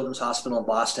Children's Hospital in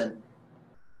Boston,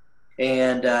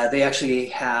 and they actually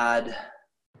had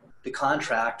the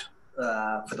contract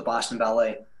for the Boston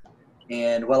Ballet.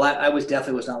 And while I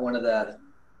definitely was not one of the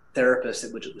therapists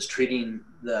that was treating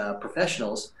the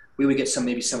professionals, we would get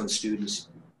maybe some of the students.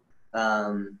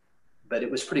 But it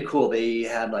was pretty cool. They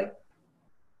had like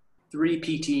 3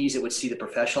 PTs that would see the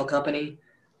professional company.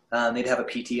 They'd have a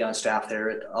PT on staff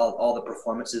there at all the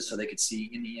performances, so they could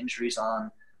see any injuries on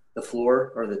the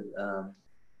floor or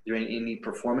during any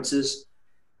performances.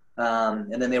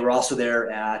 And then they were also there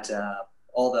at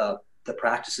all the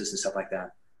practices and stuff like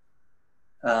that.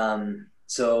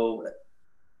 So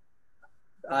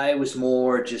I was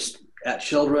more just at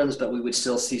Children's, but we would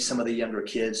still see some of the younger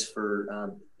kids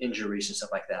for injuries and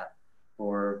stuff like that,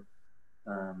 or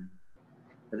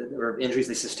injuries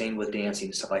they sustained with dancing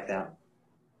and stuff like that.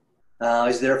 I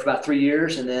was there for about 3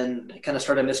 years, and then I kind of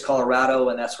started to miss Colorado,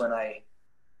 and that's when I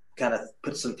kind of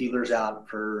put some feelers out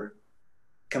for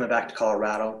coming back to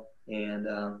Colorado, and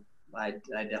I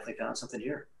definitely found something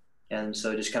here. And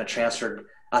so just kind of transferred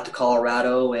out to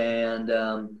Colorado and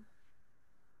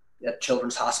at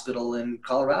Children's Hospital in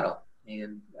Colorado.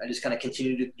 And I just kind of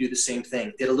continued to do the same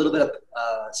thing. Did a little bit of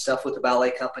stuff with the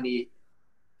ballet company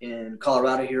in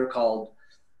Colorado here called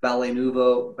Ballet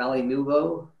Nouveau.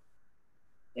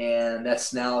 And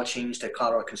that's now changed to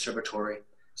Colorado Conservatory.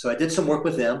 So I did some work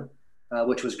with them,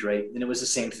 which was great. And it was the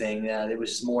same thing. It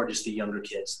was more just the younger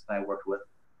kids I worked with.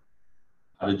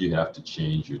 How did you have to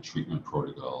change your treatment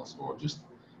protocols, or just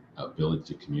ability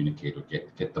to communicate or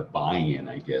get the buy-in,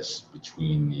 I guess,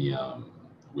 between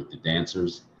with the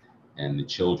dancers and the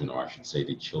children, or I should say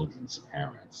the children's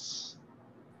parents?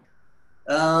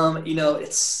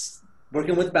 It's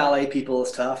working with ballet people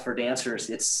is tough. For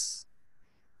dancers, it's,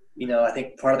 I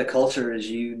think part of the culture is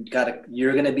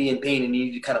you're going to be in pain, and you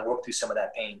need to kind of work through some of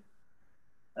that pain.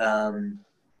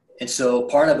 And so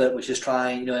part of it was just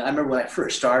trying, I remember when I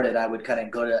first started, I would kind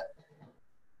of go to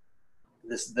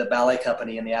the ballet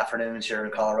company in the afternoons here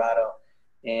in Colorado.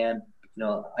 And,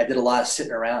 I did a lot of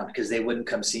sitting around because they wouldn't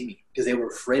come see me, because they were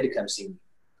afraid to come see me,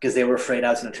 because they were afraid I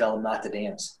was going to tell them not to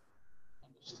dance.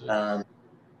 So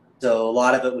a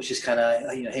lot of it was just kind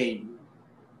of, hey,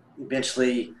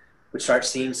 eventually would start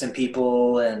seeing some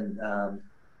people, and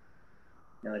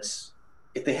it's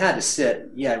if they had to sit,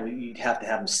 you'd have to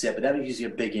have them sit, but that was usually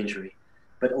a big injury.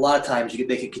 But a lot of times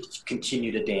they could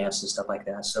continue to dance and stuff like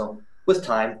that. So with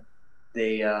time,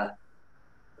 they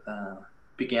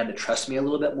began to trust me a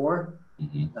little bit more,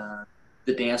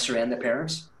 the dancer and the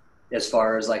parents, as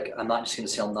far as like, I'm not just going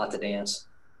to tell them not to dance.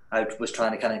 I was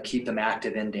trying to kind of keep them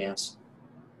active in dance.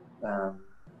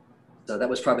 So that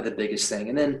was probably the biggest thing.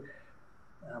 And then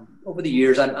over the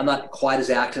years, I'm not quite as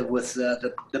active with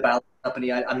the ballet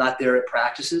company. I'm not there at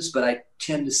practices, but I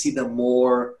tend to see them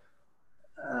more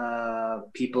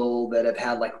people that have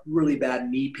had like really bad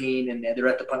knee pain, and they're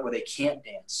at the point where they can't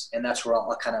dance. And that's where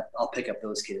I'll pick up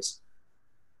those kids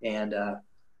and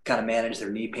kind of manage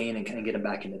their knee pain and kind of get them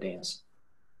back into dance.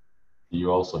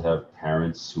 You also have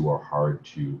parents who are hard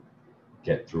to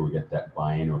get through or get that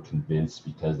buy-in or convince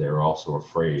because they're also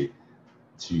afraid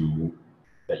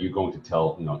that you're going to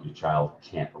tell, your child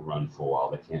can't run for a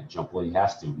while, they can't jump. Well, he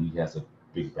has to. He has a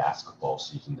big basketball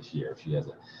season this year. If she has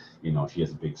she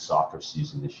has a big soccer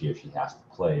season this year, she has to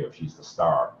play, or if she's the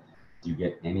star. Do you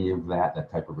get any of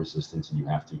that type of resistance, and you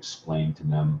have to explain to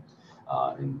them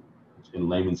in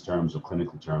layman's terms or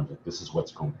clinical terms that this is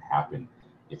what's going to happen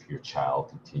if your child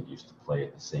continues to play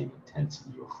at the same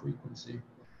intensity or frequency?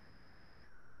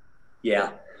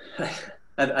 Yeah. I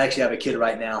actually have a kid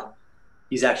right now.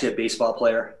 He's actually a baseball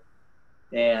player,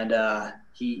 and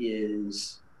he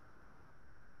is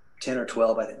 10 or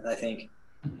 12, I think.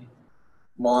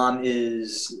 Mom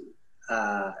is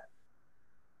the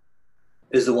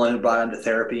one who brought him to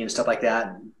therapy and stuff like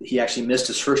that. He actually missed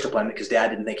his first appointment because Dad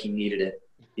didn't think he needed it.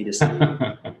 He just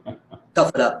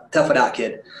tough it out,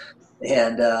 kid.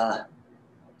 And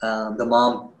the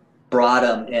mom brought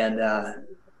him, and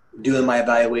doing my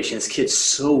evaluation, his kid's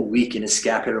so weak in his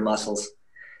scapular muscles.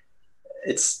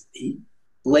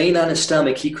 Laying on his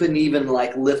stomach, he couldn't even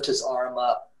like lift his arm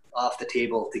up off the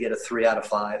table to get a 3 out of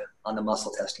 5 on the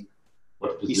muscle testing.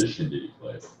 What position did he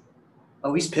play?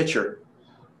 Oh, he's pitcher.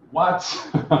 What?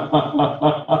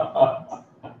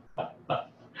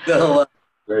 So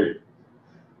great.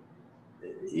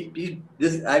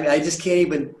 I just can't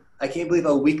believe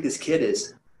how weak this kid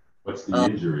is. What's the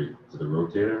injury? To the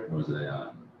rotator? Or was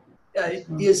it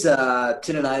he has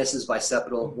tendonitis, is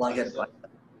bicipital, long-headed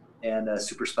bicep, and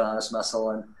supraspinatus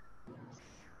muscle.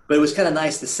 But it was kind of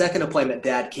nice. The second appointment,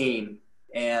 Dad came,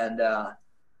 and of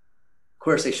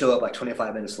course they show up like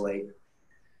 25 minutes late.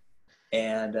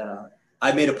 And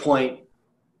I made a point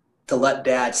to let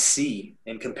Dad see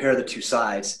and compare the two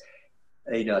sides,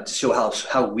 to show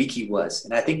how weak he was.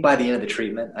 And I think by the end of the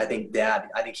treatment, I think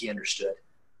he understood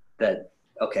that,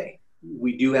 okay,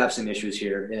 we do have some issues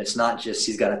here, and it's not just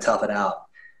he's got to tough it out.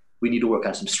 We need to work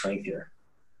on some strength here.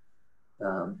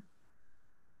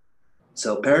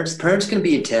 So parents can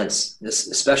be intense,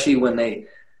 especially when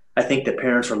I think the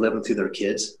parents are living through their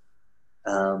kids.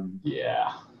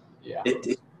 Yeah.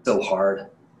 It's so hard.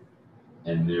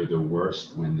 And they're the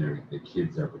worst when the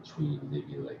kids are between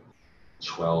maybe like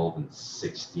 12 and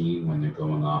 16 when they're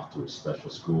going off to a special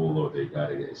school, or they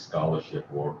got a scholarship,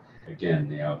 or again,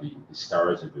 they are the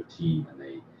stars of their team, and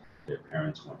their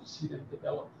parents want to see them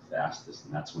develop the fastest.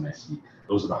 And that's when I see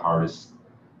those are the hardest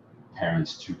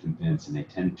parents to convince, and they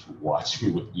tend to watch me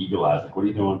with eagle eyes, like, what are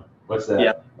you doing? What's that?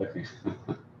 Yeah. Okay.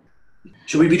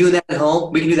 Should we be doing that at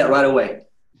home? We can do that right away.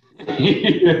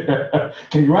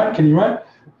 Can you run?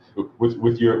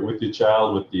 With your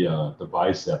child with the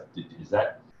bicep, is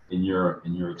that in your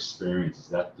experience, is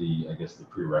that the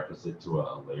prerequisite to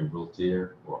a labral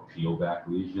tear or a peel back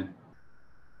lesion?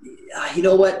 You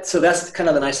know what? So that's kind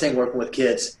of the nice thing working with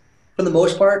kids. For the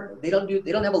most part, they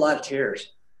don't have a lot of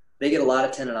tears. They get a lot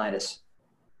of tendonitis.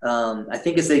 I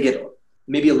think as they get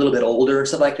maybe a little bit older and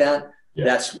stuff like that,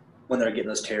 that's when they're getting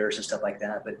those tears and stuff like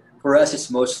that. But for us,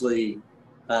 it's mostly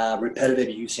repetitive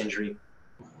use injury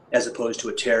as opposed to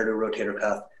a tear to a rotator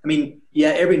cuff. I mean,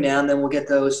 every now and then we'll get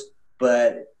those,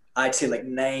 but I'd say like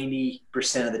 90%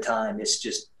 of the time it's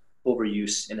just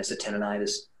overuse and it's a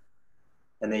tendonitis.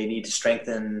 And they need to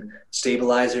strengthen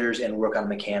stabilizers and work on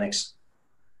mechanics.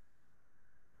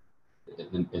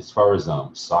 As far as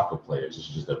soccer players, this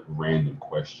is just a random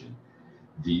question.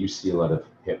 Do you see a lot of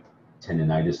hip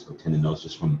tendonitis or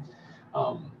tendinosis from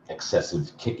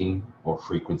excessive kicking or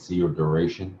frequency or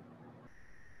duration?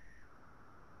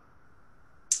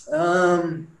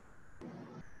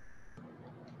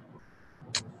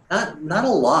 Not a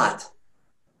lot.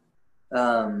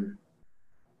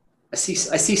 I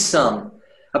see some,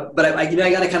 but I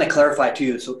got to kind of clarify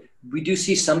too. So we do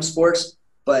see some sports,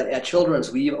 but at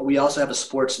Children's we also have a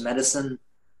sports medicine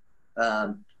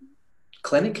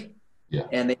clinic. Yeah.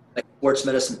 And they like sports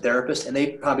medicine therapist, and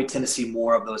they probably tend to see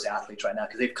more of those athletes right now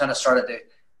because they've kind of started to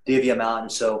divvy them out.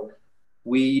 And so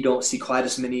we don't see quite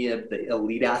as many of the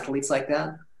elite athletes like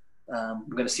that.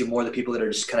 We're going to see more of the people that are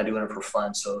just kind of doing it for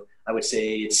fun. So I would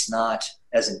say it's not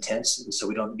as intense, and so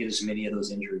we don't get as many of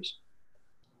those injuries.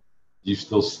 Do you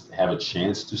still have a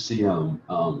chance to see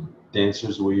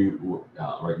dancers where you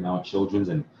right now at Children's,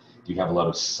 and do you have a lot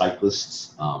of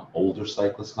cyclists, older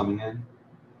cyclists coming in?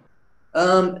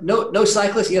 No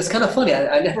cyclists. Yeah, it's kind of funny.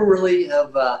 I never really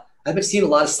have. I haven't seen a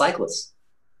lot of cyclists.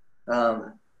 I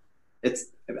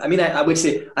would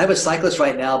say I have a cyclist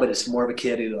right now, but it's more of a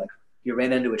kid who like he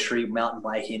ran into a tree mountain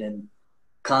biking and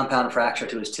compound fracture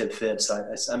to his tib fib. So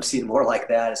I'm seeing more like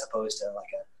that as opposed to like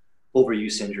a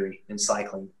overuse injury in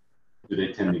cycling. Do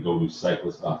they tend to go to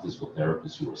cyclists, physical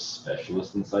therapists who are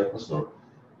specialists in cyclists, or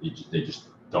they just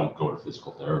don't go to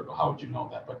physical therapy? How would you know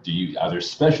that? But are there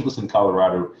specialists in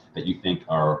Colorado that you think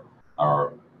are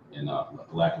in a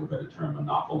lack of a better term,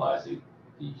 monopolizing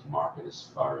the market as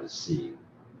far as seeing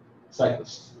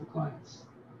cyclists or clients?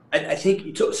 I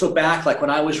think so. Back like when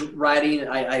I was riding,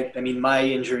 I mean my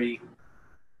injury,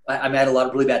 I had a lot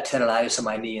of really bad tendonitis in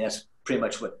my knee, and that's pretty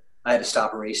much what I had to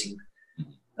stop racing.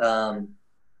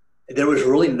 There was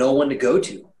really no one to go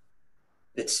to.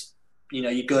 It's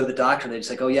you go to the doctor and they're just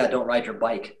like, oh yeah, don't ride your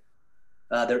bike.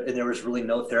 There was really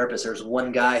no therapist. There was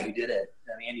one guy who did it.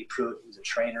 Andy Pruitt, who's a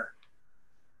trainer.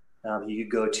 You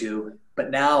could go to,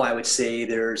 but now I would say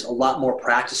there's a lot more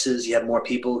practices. You have more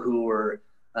people who are,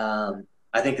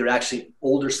 I think they're actually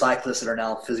older cyclists that are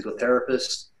now physical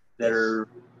therapists that are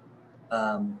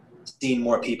seeing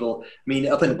more people. I mean,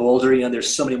 up in Boulder,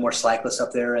 there's so many more cyclists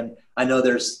up there, and I know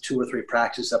there's 2 or 3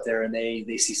 practices up there, and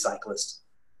they see cyclists.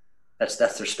 That's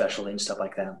their specialty and stuff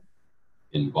like that.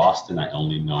 In Boston, I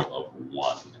only know of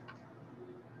one,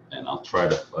 and I'll try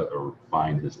to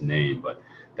find his name, but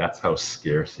that's how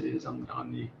scarce it is on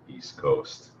the East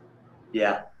Coast.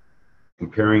 Yeah.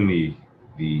 Comparing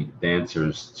the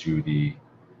dancers to the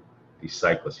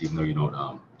cyclists, even though you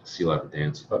don't see a lot of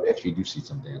dancers, but actually you do see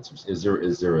some dancers. Is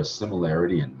there a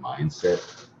similarity in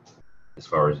mindset as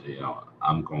far as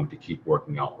I'm going to keep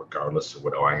working out regardless of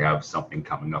I have something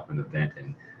coming up, an event,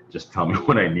 and just tell me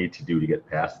what I need to do to get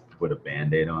past, to put a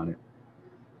Band-Aid on it?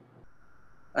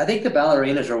 I think the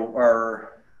ballerinas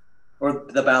or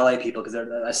the ballet people, because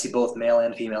I see both male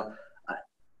and female.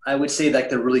 I would say like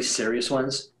the really serious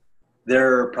ones,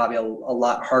 they're probably a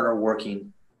lot harder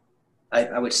working,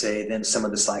 I would say, than some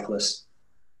of the cyclists.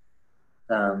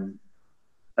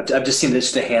 I've just seen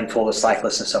just a handful of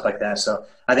cyclists and stuff like that. So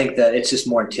I think that it's just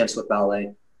more intense with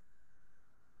ballet.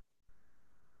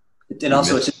 And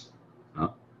also it's just,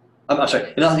 I'm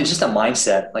sorry. It's just a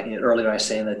mindset. Like earlier I was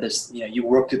saying that this, you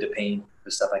work through the pain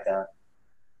and stuff like that.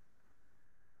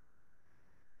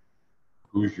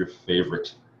 Who's your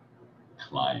favorite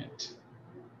client?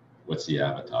 What's the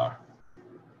avatar?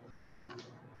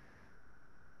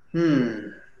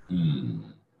 The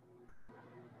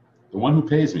one who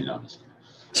pays me, no, I'm just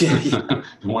kidding. Yeah.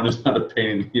 The one who's not a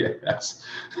pain in the ass.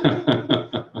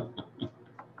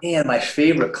 And my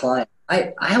favorite client.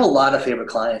 I have a lot of favorite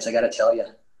clients, I got to tell you.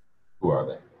 Who are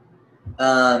they?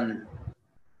 I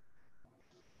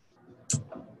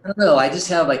don't know. I just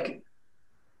have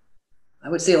I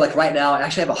would say right now, I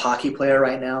actually have a hockey player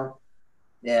right now.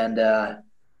 And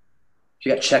she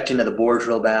got checked into the boards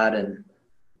real bad and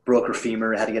broke her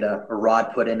femur, had to get a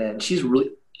rod put in it. And she's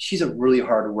a really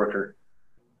hard worker.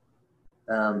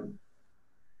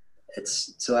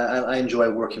 So I enjoy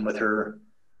working with her.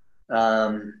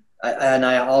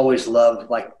 I always love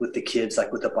with the kids,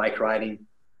 with the bike riding.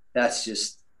 That's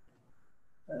just,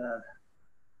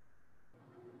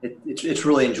 it's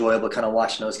really enjoyable kind of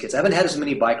watching those kids. I haven't had as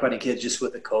many bike riding kids just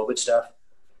with the COVID stuff.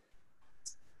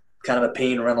 Kind of a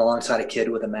pain to run alongside a kid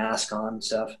with a mask on and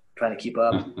stuff, trying to keep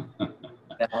up.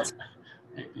 I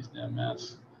hate these damn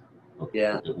masks.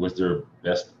 Yeah. Was there a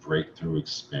best breakthrough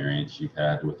experience you've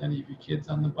had with any of your kids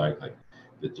on the bike,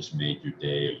 that just made your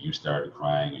day, or you started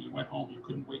crying, or you went home, you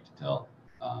couldn't wait to tell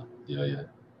Delia?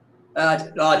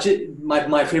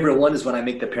 My favorite one is when I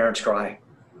make the parents cry.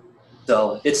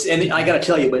 So and I got to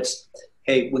tell you, but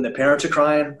hey, when the parents are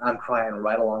crying, I'm crying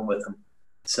right along with them.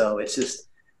 So it's just,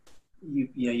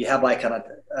 you have kind of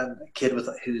a kid who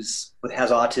has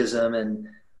autism, and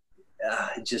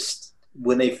just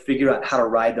when they figure out how to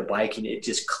ride the bike, and it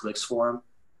just clicks for them,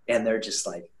 and they're just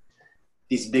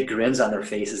these big grins on their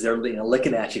faces. They're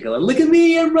looking at you, going, "Look at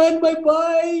me! I'm riding my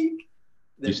bike."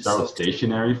 Do you start with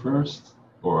stationary first,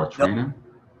 or a trainer?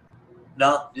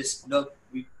 No.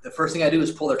 The first thing I do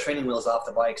is pull their training wheels off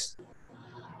the bikes.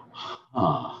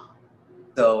 Huh.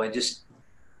 So and just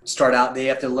start out, they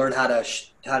have to learn how to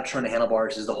turn the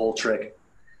handlebars is the whole trick.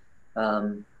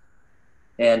 And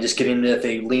just getting if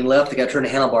they lean left, they got to turn the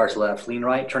handlebars left. Lean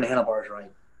right, turn the handlebars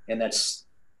right. And that's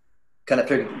kind of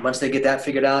figured. Once they get that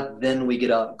figured out, then we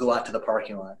go out to the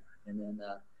parking lot. And then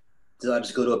I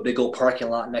just go to a big old parking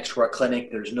lot next to our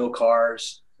clinic. There's no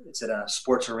cars. It's at a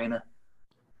sports arena.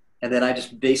 And then I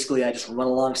just run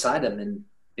alongside them. And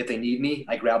if they need me,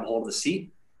 I grab hold of the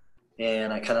seat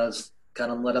and I kind of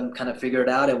let them kind of figure it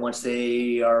out. And once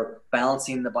they are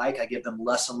balancing the bike, I give them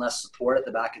less and less support at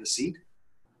the back of the seat.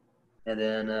 And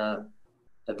then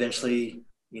eventually,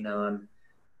 I'm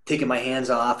taking my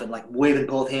hands off and like waving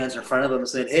both hands in front of them and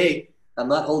saying, "Hey, I'm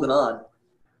not holding on."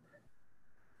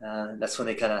 That's when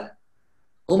they kind of,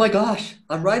 "Oh my gosh,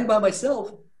 I'm riding by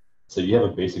myself." So you have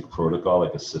a basic protocol,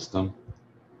 like a system?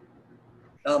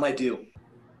 I do.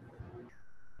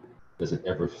 Does it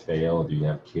ever fail? Do you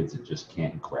have kids that just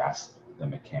can't grasp the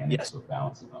mechanics of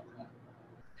balancing? Okay.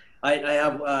 I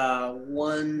have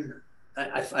one.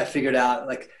 I figured out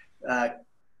like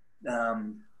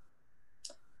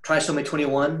trisomy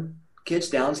 21 kids,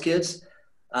 Downs kids.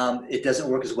 It doesn't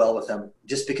work as well with them,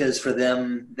 just because for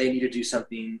them they need to do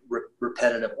something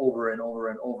repetitive over and over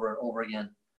and over and over again.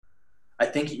 I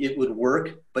think it would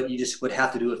work, but you just would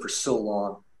have to do it for so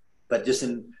long. But just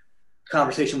in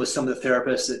conversation with some of the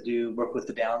therapists that do work with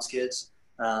the Downs kids,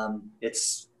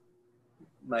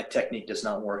 my technique does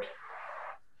not work.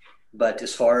 But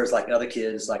as far as like other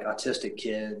kids, like autistic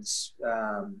kids,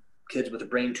 kids with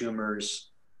brain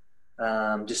tumors,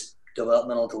 just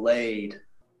developmental delayed,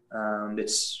 I'm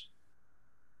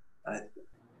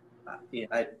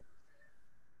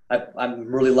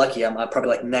really lucky. I'm probably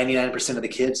like 99% of the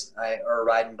kids are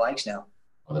riding bikes now.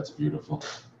 Oh, that's beautiful.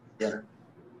 Yeah.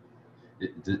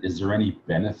 Is there any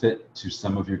benefit to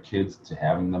some of your kids to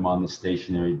having them on the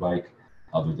stationary bike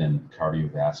other than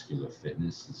cardiovascular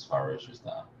fitness, as far as just,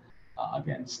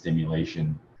 again,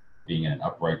 stimulation, being in an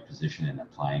upright position and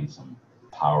applying some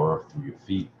power through your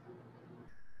feet?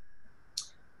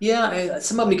 Yeah,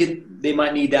 some of them they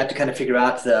might need that to kind of figure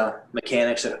out the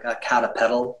mechanics of how to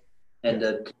pedal and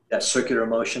that circular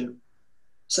motion.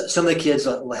 So, some of the kids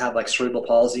will have like cerebral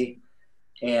palsy,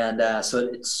 and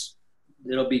so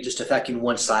it'll be just affecting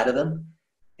one side of them,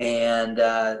 and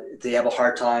they have a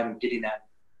hard time getting that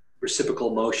reciprocal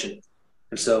motion.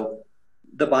 And so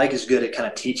the bike is good at kind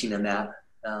of teaching them that.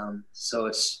 So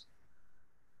it's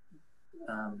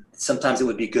sometimes it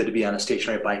would be good to be on a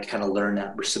stationary bike to kind of learn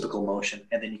that reciprocal motion,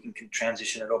 and then you can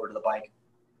transition it over to the bike.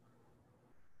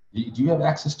 Do you have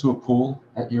access to a pool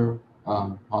at your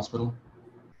hospital?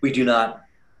 We do not.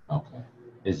 Okay.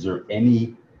 Is there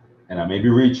any, and I may be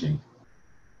reaching,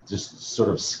 just sort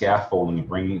of scaffolding and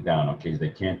bringing it down? Okay, they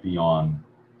can't be on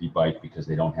the bike because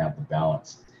they don't have the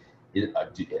balance.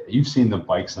 You've seen the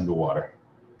bikes underwater?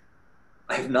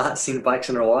 I have not seen bikes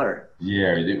underwater.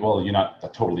 Yeah, well, you're not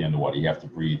totally underwater. You have to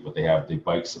breathe, but they have the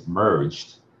bike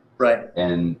submerged. Right.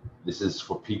 And this is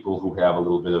for people who have a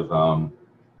little bit of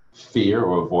fear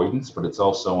or avoidance, but it's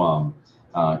also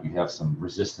you have some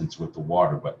resistance with the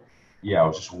water. But yeah, I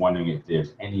was just wondering if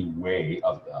there's any way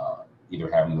of either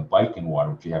having the bike in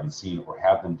water, which you haven't seen, or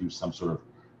have them do some sort of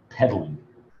pedaling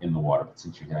in the water. But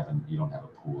since you don't have a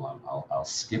pool, I'll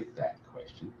skip that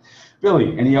question.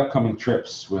 Billy, any upcoming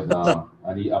trips with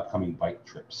any upcoming bike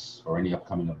trips or any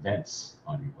upcoming events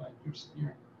on your bike?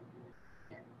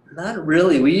 Not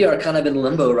really. We are kind of in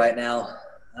limbo right now.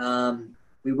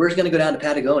 We were going to go down to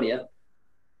Patagonia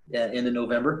in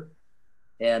November,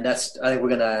 and I think we're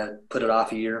going to put it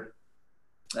off a year.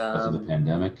 Because of the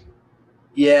pandemic?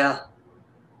 Yeah.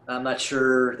 I'm not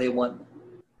sure they don't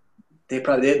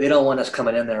want us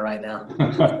coming in there right now.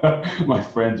 My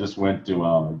friend just went to,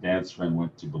 a dance friend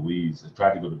went to Belize. I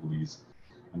tried to go to Belize.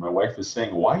 And my wife was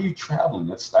saying, "Why are you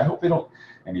traveling? I hope they don't."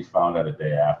 And he found out a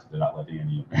day after they're not letting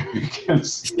any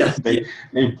Americans.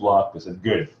 They blocked us. And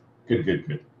good.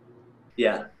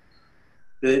 Yeah.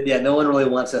 No one really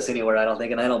wants us anywhere, I don't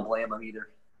think, and I don't blame them either.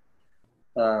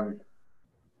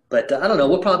 But I don't know.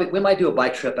 We might do a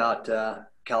bike trip out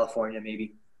California,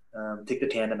 maybe. Take the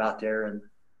tandem out there and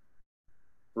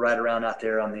ride around out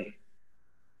there on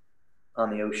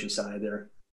the ocean side there.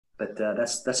 But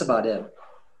that's about it.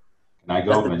 Can I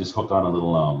go and just hook on a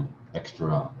little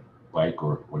extra bike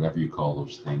or whatever you call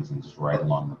those things and just ride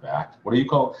along the back? What do you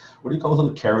call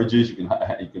little carriages you can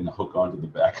hook onto the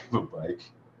back of a bike?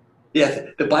 Yeah,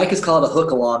 the bike is called a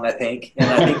hook along, I think. And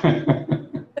I think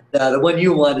the one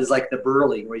you want is like the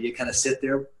Burley, where you kind of sit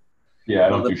there. Yeah, I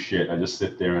don't do shit. I just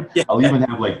sit there, and I'll even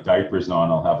have like diapers on.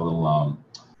 I'll have a little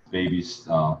baby's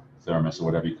thermos or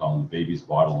whatever you call them, baby's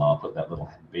bottle, and I'll put that little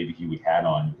baby Huey hat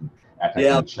on. You can act like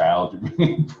a child to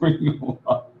bring you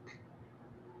along.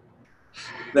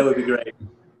 That would be great.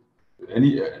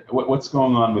 What's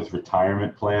going on with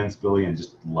retirement plans, Billy, and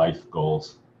just life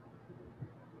goals?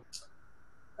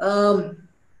 I'm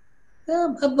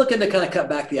looking to kind of cut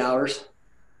back the hours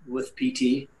with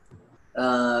PT.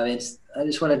 I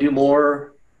just want to do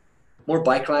more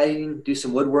bike riding, do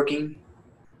some woodworking,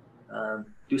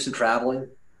 do some traveling.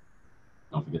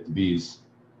 Don't forget the bees.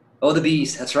 Oh, the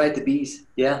bees. That's right, the bees.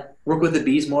 Yeah, work with the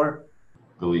bees more.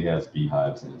 Billy has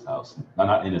beehives in his house. No,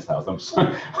 not in his house. I'm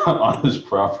sorry, on his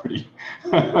property.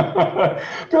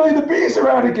 Billy, the bees are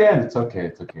out again. It's okay.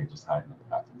 It's okay. Just hide in the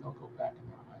bathroom. They'll go back in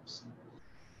their hives.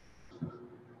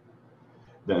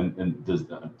 Then, and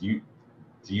do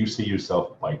you see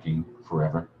yourself biking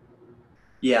forever?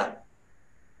 Yeah,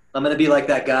 I'm gonna be like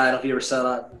that guy. I don't know if you ever saw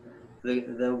that.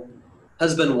 The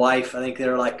husband and wife. I think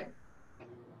they're like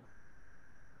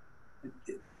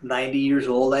 90 years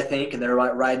old, I think, and they're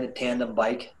riding a tandem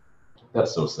bike.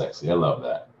 That's so sexy. I love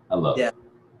that. I love it.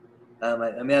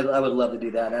 I would love to do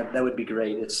that. That would be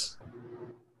great. It's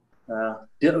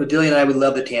Dilly and I would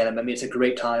love the tandem. I mean, it's a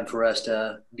great time for us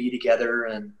to be together.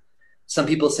 And some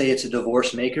people say it's a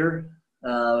divorce maker,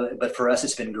 but for us,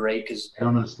 it's been great because. I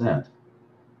don't understand.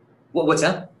 What's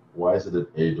that? Why is it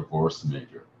a divorce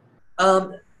maker?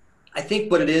 I think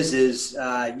what it is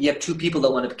you have two people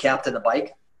that want to captain the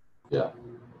bike. Yeah.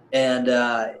 And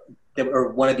or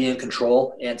want to be in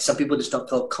control, and some people just don't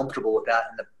feel comfortable with that,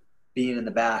 and being in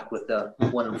the back with the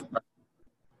one in front.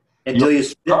 And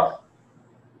Delia's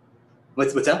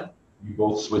what's that? You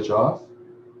both switch off?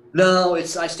 No, I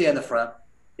stay in the front.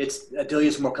 It's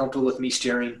Delia's more comfortable with me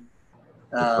steering.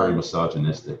 It's very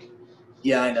misogynistic.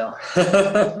 Yeah, I know.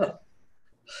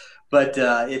 But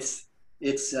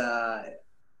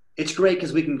it's great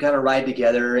because we can kind of ride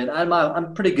together, and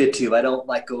I'm pretty good too. I don't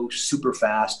like go super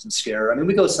fast and scare her. I mean,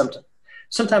 we go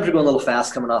sometimes we're going a little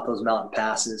fast coming off those mountain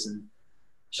passes, and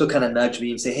she'll kind of nudge me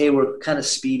and say, "Hey, we're kind of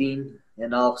speeding,"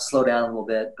 and I'll slow down a little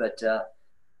bit. But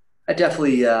I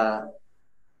definitely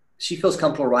she feels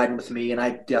comfortable riding with me, and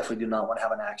I definitely do not want to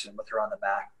have an accident with her on the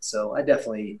back. So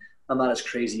I'm not as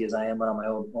crazy as I am on my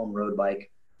own road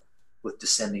bike with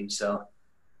descending. So,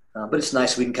 but it's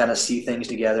nice we can kind of see things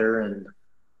together, and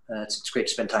it's great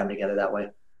to spend time together that way.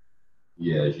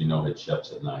 Yeah, as you know, at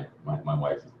Sheps at night, my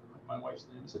wife's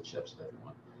name is at Sheps at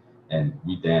everyone, and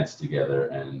we dance together,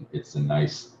 and it's a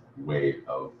nice way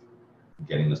of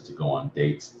getting us to go on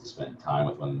dates, to spend time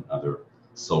with one another,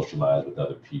 socialize with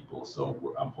other people. So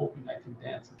I'm hoping I can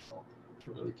dance until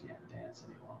I really can't dance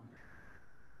any longer.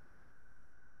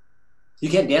 You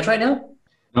can't dance right now?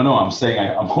 No, I'm saying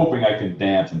I'm hoping I can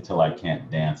dance until I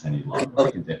can't dance any longer.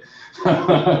 Okay.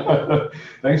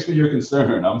 Thanks for your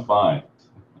concern. I'm fine.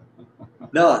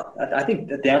 No, I think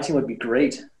that dancing would be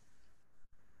great.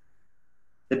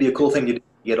 It'd be a cool thing to do,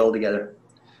 get all together.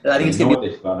 I think what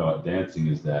they found about dancing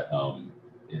is that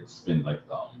it's been like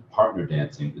partner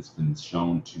dancing. It's been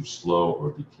shown to slow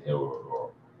or decay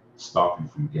or stop you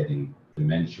from getting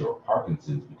dementia or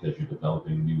Parkinson's because you're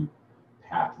developing new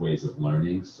pathways of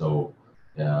learning. So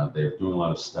they're doing a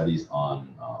lot of studies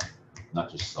on not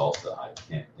just salsa. I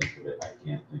can't think of it. I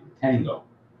can't think of tango,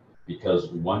 because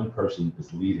one person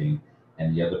is leading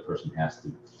and the other person has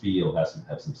to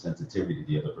have some sensitivity to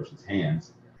the other person's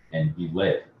hands and be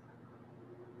led.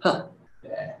 Huh.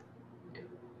 Yeah.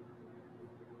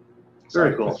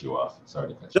 Very cool. Sorry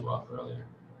to cut you off earlier.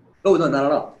 Oh, no, not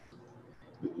at all.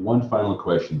 One final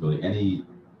question, Billy. Any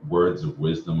words of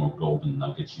wisdom or golden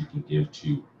nuggets you can give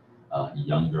to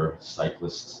younger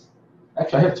cyclists?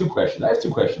 Actually, I have two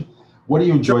questions. What do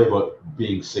you enjoy about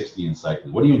being 60 in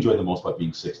cycling? What do you enjoy the most about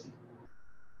being 60?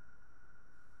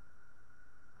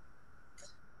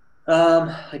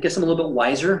 I guess I'm a little bit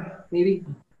wiser, maybe.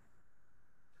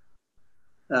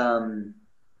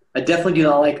 I definitely do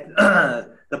not like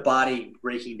the body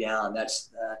breaking down. That's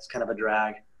kind of a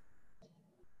drag.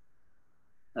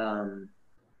 I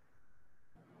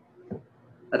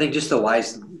think just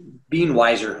being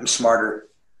wiser and smarter.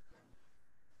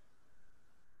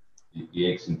 The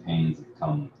aches and pains that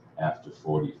come after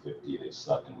 40, 50, they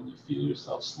suck, and when you feel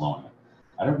yourself slowing.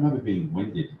 I don't remember being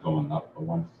winded going up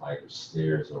one flight of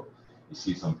stairs, or you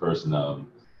see some person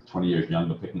 20 years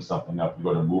younger picking something up, you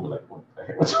go to move it, like, what the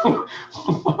heck?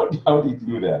 How do you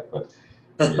do that? But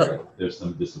yeah, there's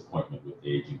some disappointment with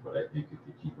aging, but I think if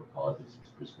you keep a positive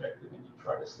perspective and you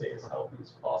try to stay as healthy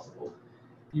as possible,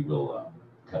 you will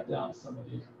cut down some of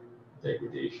the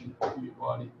degradation to your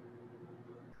body.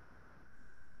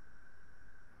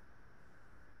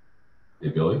 Hey,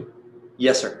 Billy?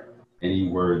 Yes, sir. Any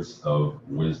words of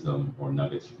wisdom or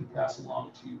nuggets you can pass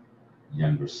along to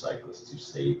younger cyclists to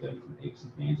save them from aches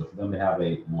and pains, or for them to have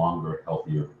a longer,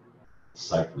 healthier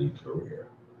cycling career?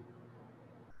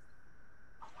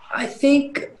 I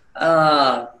think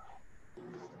the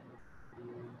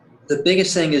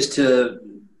biggest thing is to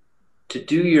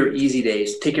do your easy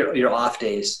days, take your off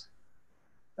days.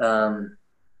 I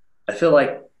feel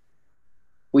like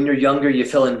when you're younger, you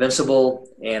feel invincible,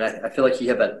 and I feel like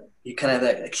you kind of have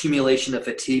that accumulation of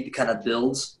fatigue that kind of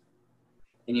builds,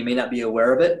 and you may not be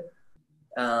aware of it.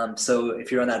 So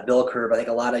if you're on that bell curve, I think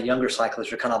a lot of younger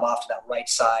cyclists are kind of off to that right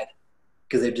side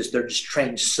because they're just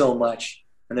training so much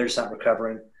and they're just not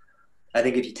recovering. I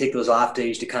think if you take those off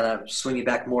days to kind of swing you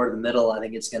back more to the middle, I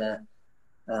think it's gonna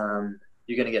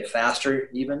you're gonna get faster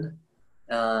even,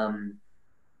 and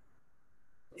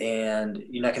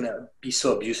you're not gonna be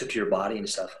so abusive to your body and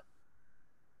stuff.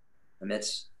 And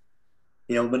it's,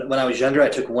 when I was younger, I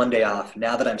took 1 day off.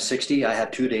 Now that I'm 60, I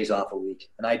have 2 days off a week,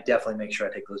 and I definitely make sure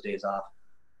I take those days off.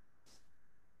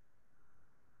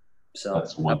 So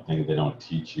that's one thing they don't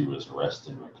teach you is rest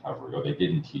and recovery, or they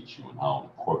didn't teach you, and how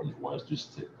important it was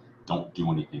just to don't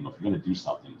do anything. If you're going to do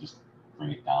something, just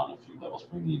bring it down a few levels,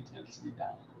 bring the intensity down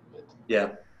a little bit.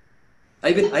 Yeah.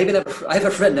 I have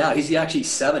a friend now. He's actually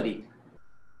 70. I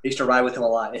used to ride with him a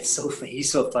lot. He's so funny. He's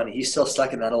still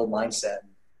stuck in that old mindset.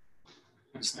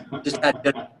 Just had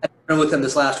dinner with him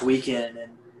this last weekend,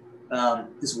 and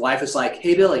his wife is like,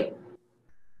 "Hey, Billy,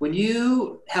 when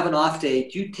you have an off day,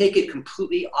 do you take it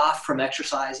completely off from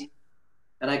exercising?"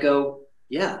 And I go,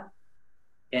 "Yeah."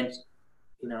 And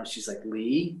she's like,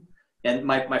 "Lee," and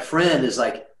my friend is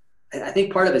like, I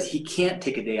think part of it is he can't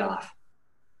take a day off.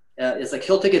 It's like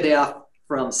he'll take a day off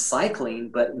from cycling,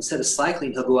 but instead of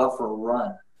cycling, he'll go out for a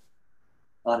run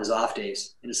on his off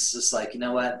days. And it's just like, you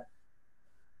know what?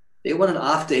 They want an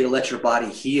off day to let your body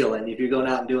heal, and if you're going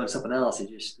out and doing something else,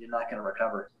 you're not going to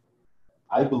recover.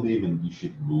 I believe you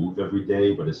should move every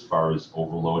day, but as far as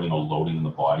overloading or loading in the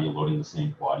body or loading the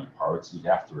same body parts, you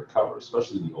have to recover,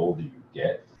 especially the older you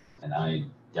get. And I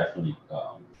definitely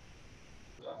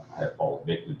have fallen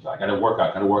victim to. I got to work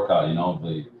out,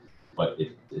 but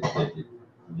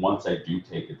once I do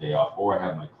take a day off, or I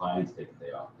have my clients take a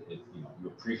day off, you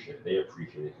appreciate it. They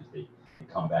appreciate it because they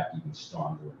come back even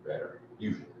stronger and better,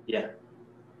 usually. Yeah,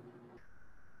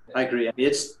 I agree. I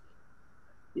mean,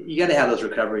 you got to have those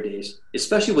recovery days,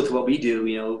 especially with what we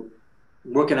do.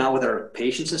 Working out with our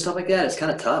patients and stuff like that. It's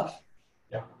kind of tough.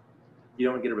 Yeah, you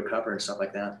don't get to recover and stuff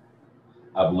like that.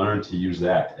 I've learned to use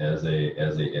that as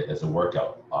a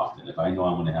workout often. If I know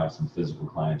I'm going to have some physical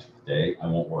clients for the day, I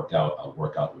won't work out. I'll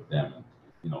work out with them. And,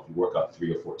 if you work out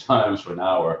 3 or 4 times for an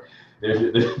hour,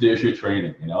 there's your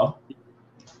training.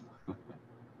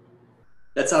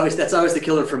 That's always the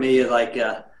killer for me. Is like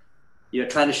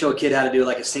trying to show a kid how to do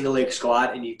like a single leg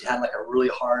squat, and you had like a really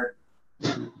hard,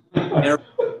 and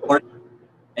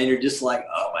you're just like,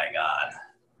 oh my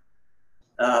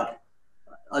god.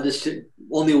 I'll just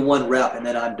only 1 rep and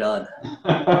then I'm done.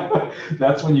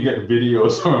 That's when you get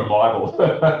videos or a model.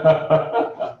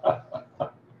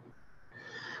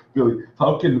 Billy,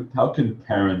 how can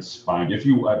parents find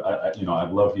you?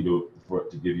 I'd love you to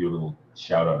give you a little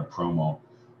shout out, a promo.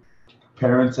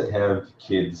 Parents that have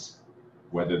kids,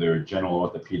 whether they're general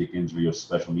orthopedic injury or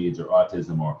special needs or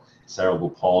autism or cerebral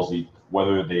palsy,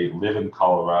 whether they live in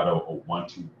Colorado or want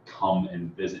to come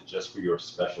and visit just for your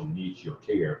special needs, your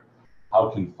care, how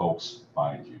can folks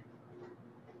find you?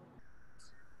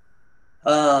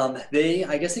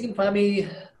 I guess they can find me.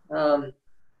 I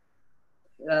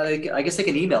guess they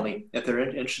can email me if they're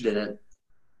interested in it.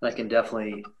 I can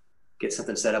definitely get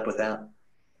something set up with that.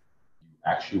 You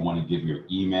actually want to give your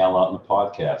email out in the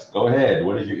podcast? Go ahead.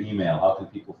 What is your email? How can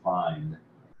people find?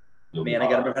 Man, I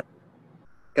gotta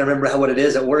remember what it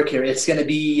is at work here. It's gonna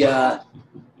be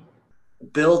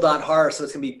Bill.Harr, so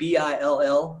it's gonna be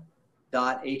BILL.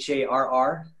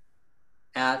 .HARR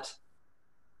at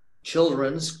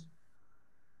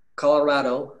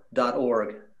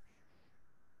childrenscolorado.org.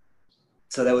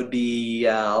 So that would be,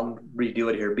 I'll redo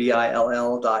it here,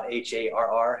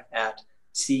 BILL.HARR at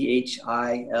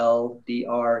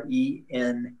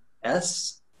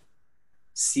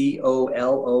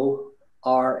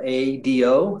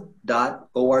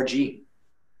CHILDRENSCOLORADO.org.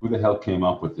 Who the hell came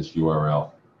up with this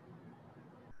URL?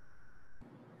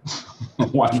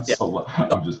 And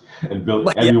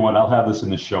Bill, everyone, I'll have this in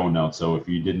the show notes. So if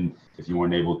you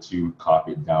weren't able to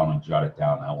copy it down and jot it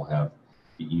down, I will have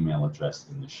the email address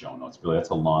in the show notes. Billy, that's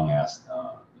a long ass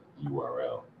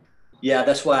URL. Yeah,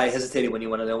 that's why I hesitated when you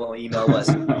want to know what my email was.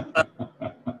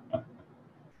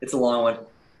 It's a long one,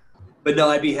 but no,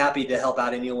 I'd be happy to help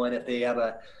out anyone if they have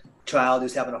a child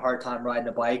who's having a hard time riding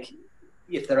a bike.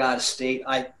 If they're out of state,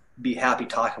 I'd be happy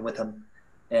talking with them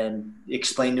and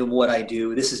explain to them what I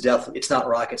do. This is it's not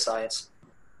rocket science.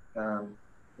 And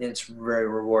it's very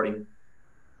rewarding.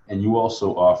 And you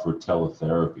also offer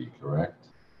teletherapy, correct?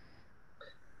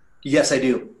 Yes, I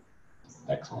do.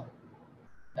 Excellent.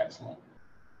 Excellent.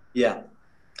 Yeah.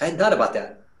 I hadn't thought about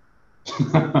that.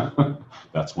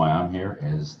 That's why I'm here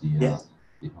as the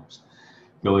host.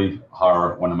 Billy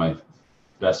Harr, one of my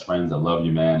best friends. I love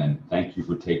you, man, and thank you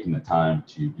for taking the time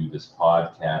to do this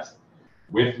podcast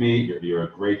with me. You're a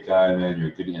great guy, man.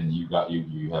 You're good, and you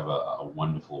have a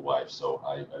wonderful wife. So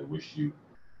I wish you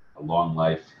a long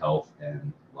life, health,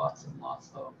 and lots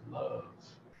of love.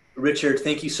 Richard,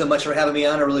 thank you so much for having me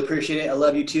on. I really appreciate it. I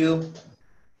love you too.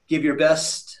 Give your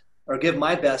best, or give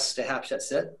my best to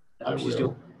Hatshepsut. I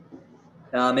will.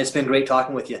 It's been great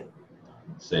talking with you.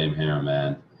 Same here,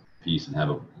 man. Peace and have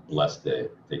a blessed day.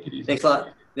 Take it easy. Thanks a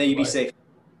lot. Then you be safe.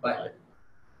 Bye.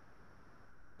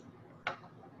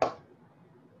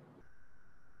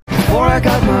 Before I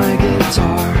got my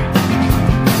guitar,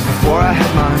 before I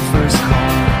had my first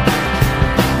car,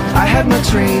 I had my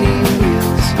training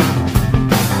wheels,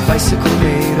 bicycle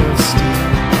made of steel.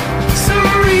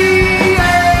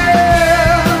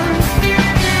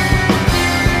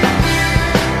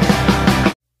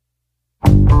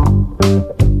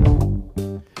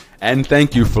 And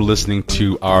thank you for listening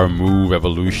to our Move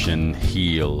Evolution,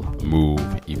 Heal, Move,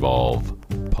 Evolve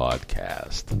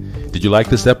podcast. Did you like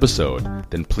this episode?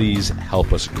 Then please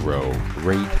help us grow,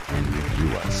 rate, and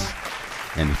review us.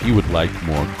 And if you would like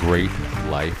more great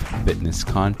life fitness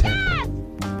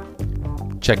content,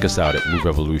 check us out at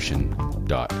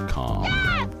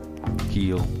moveevolution.com.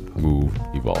 Heal, move,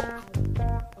 evolve.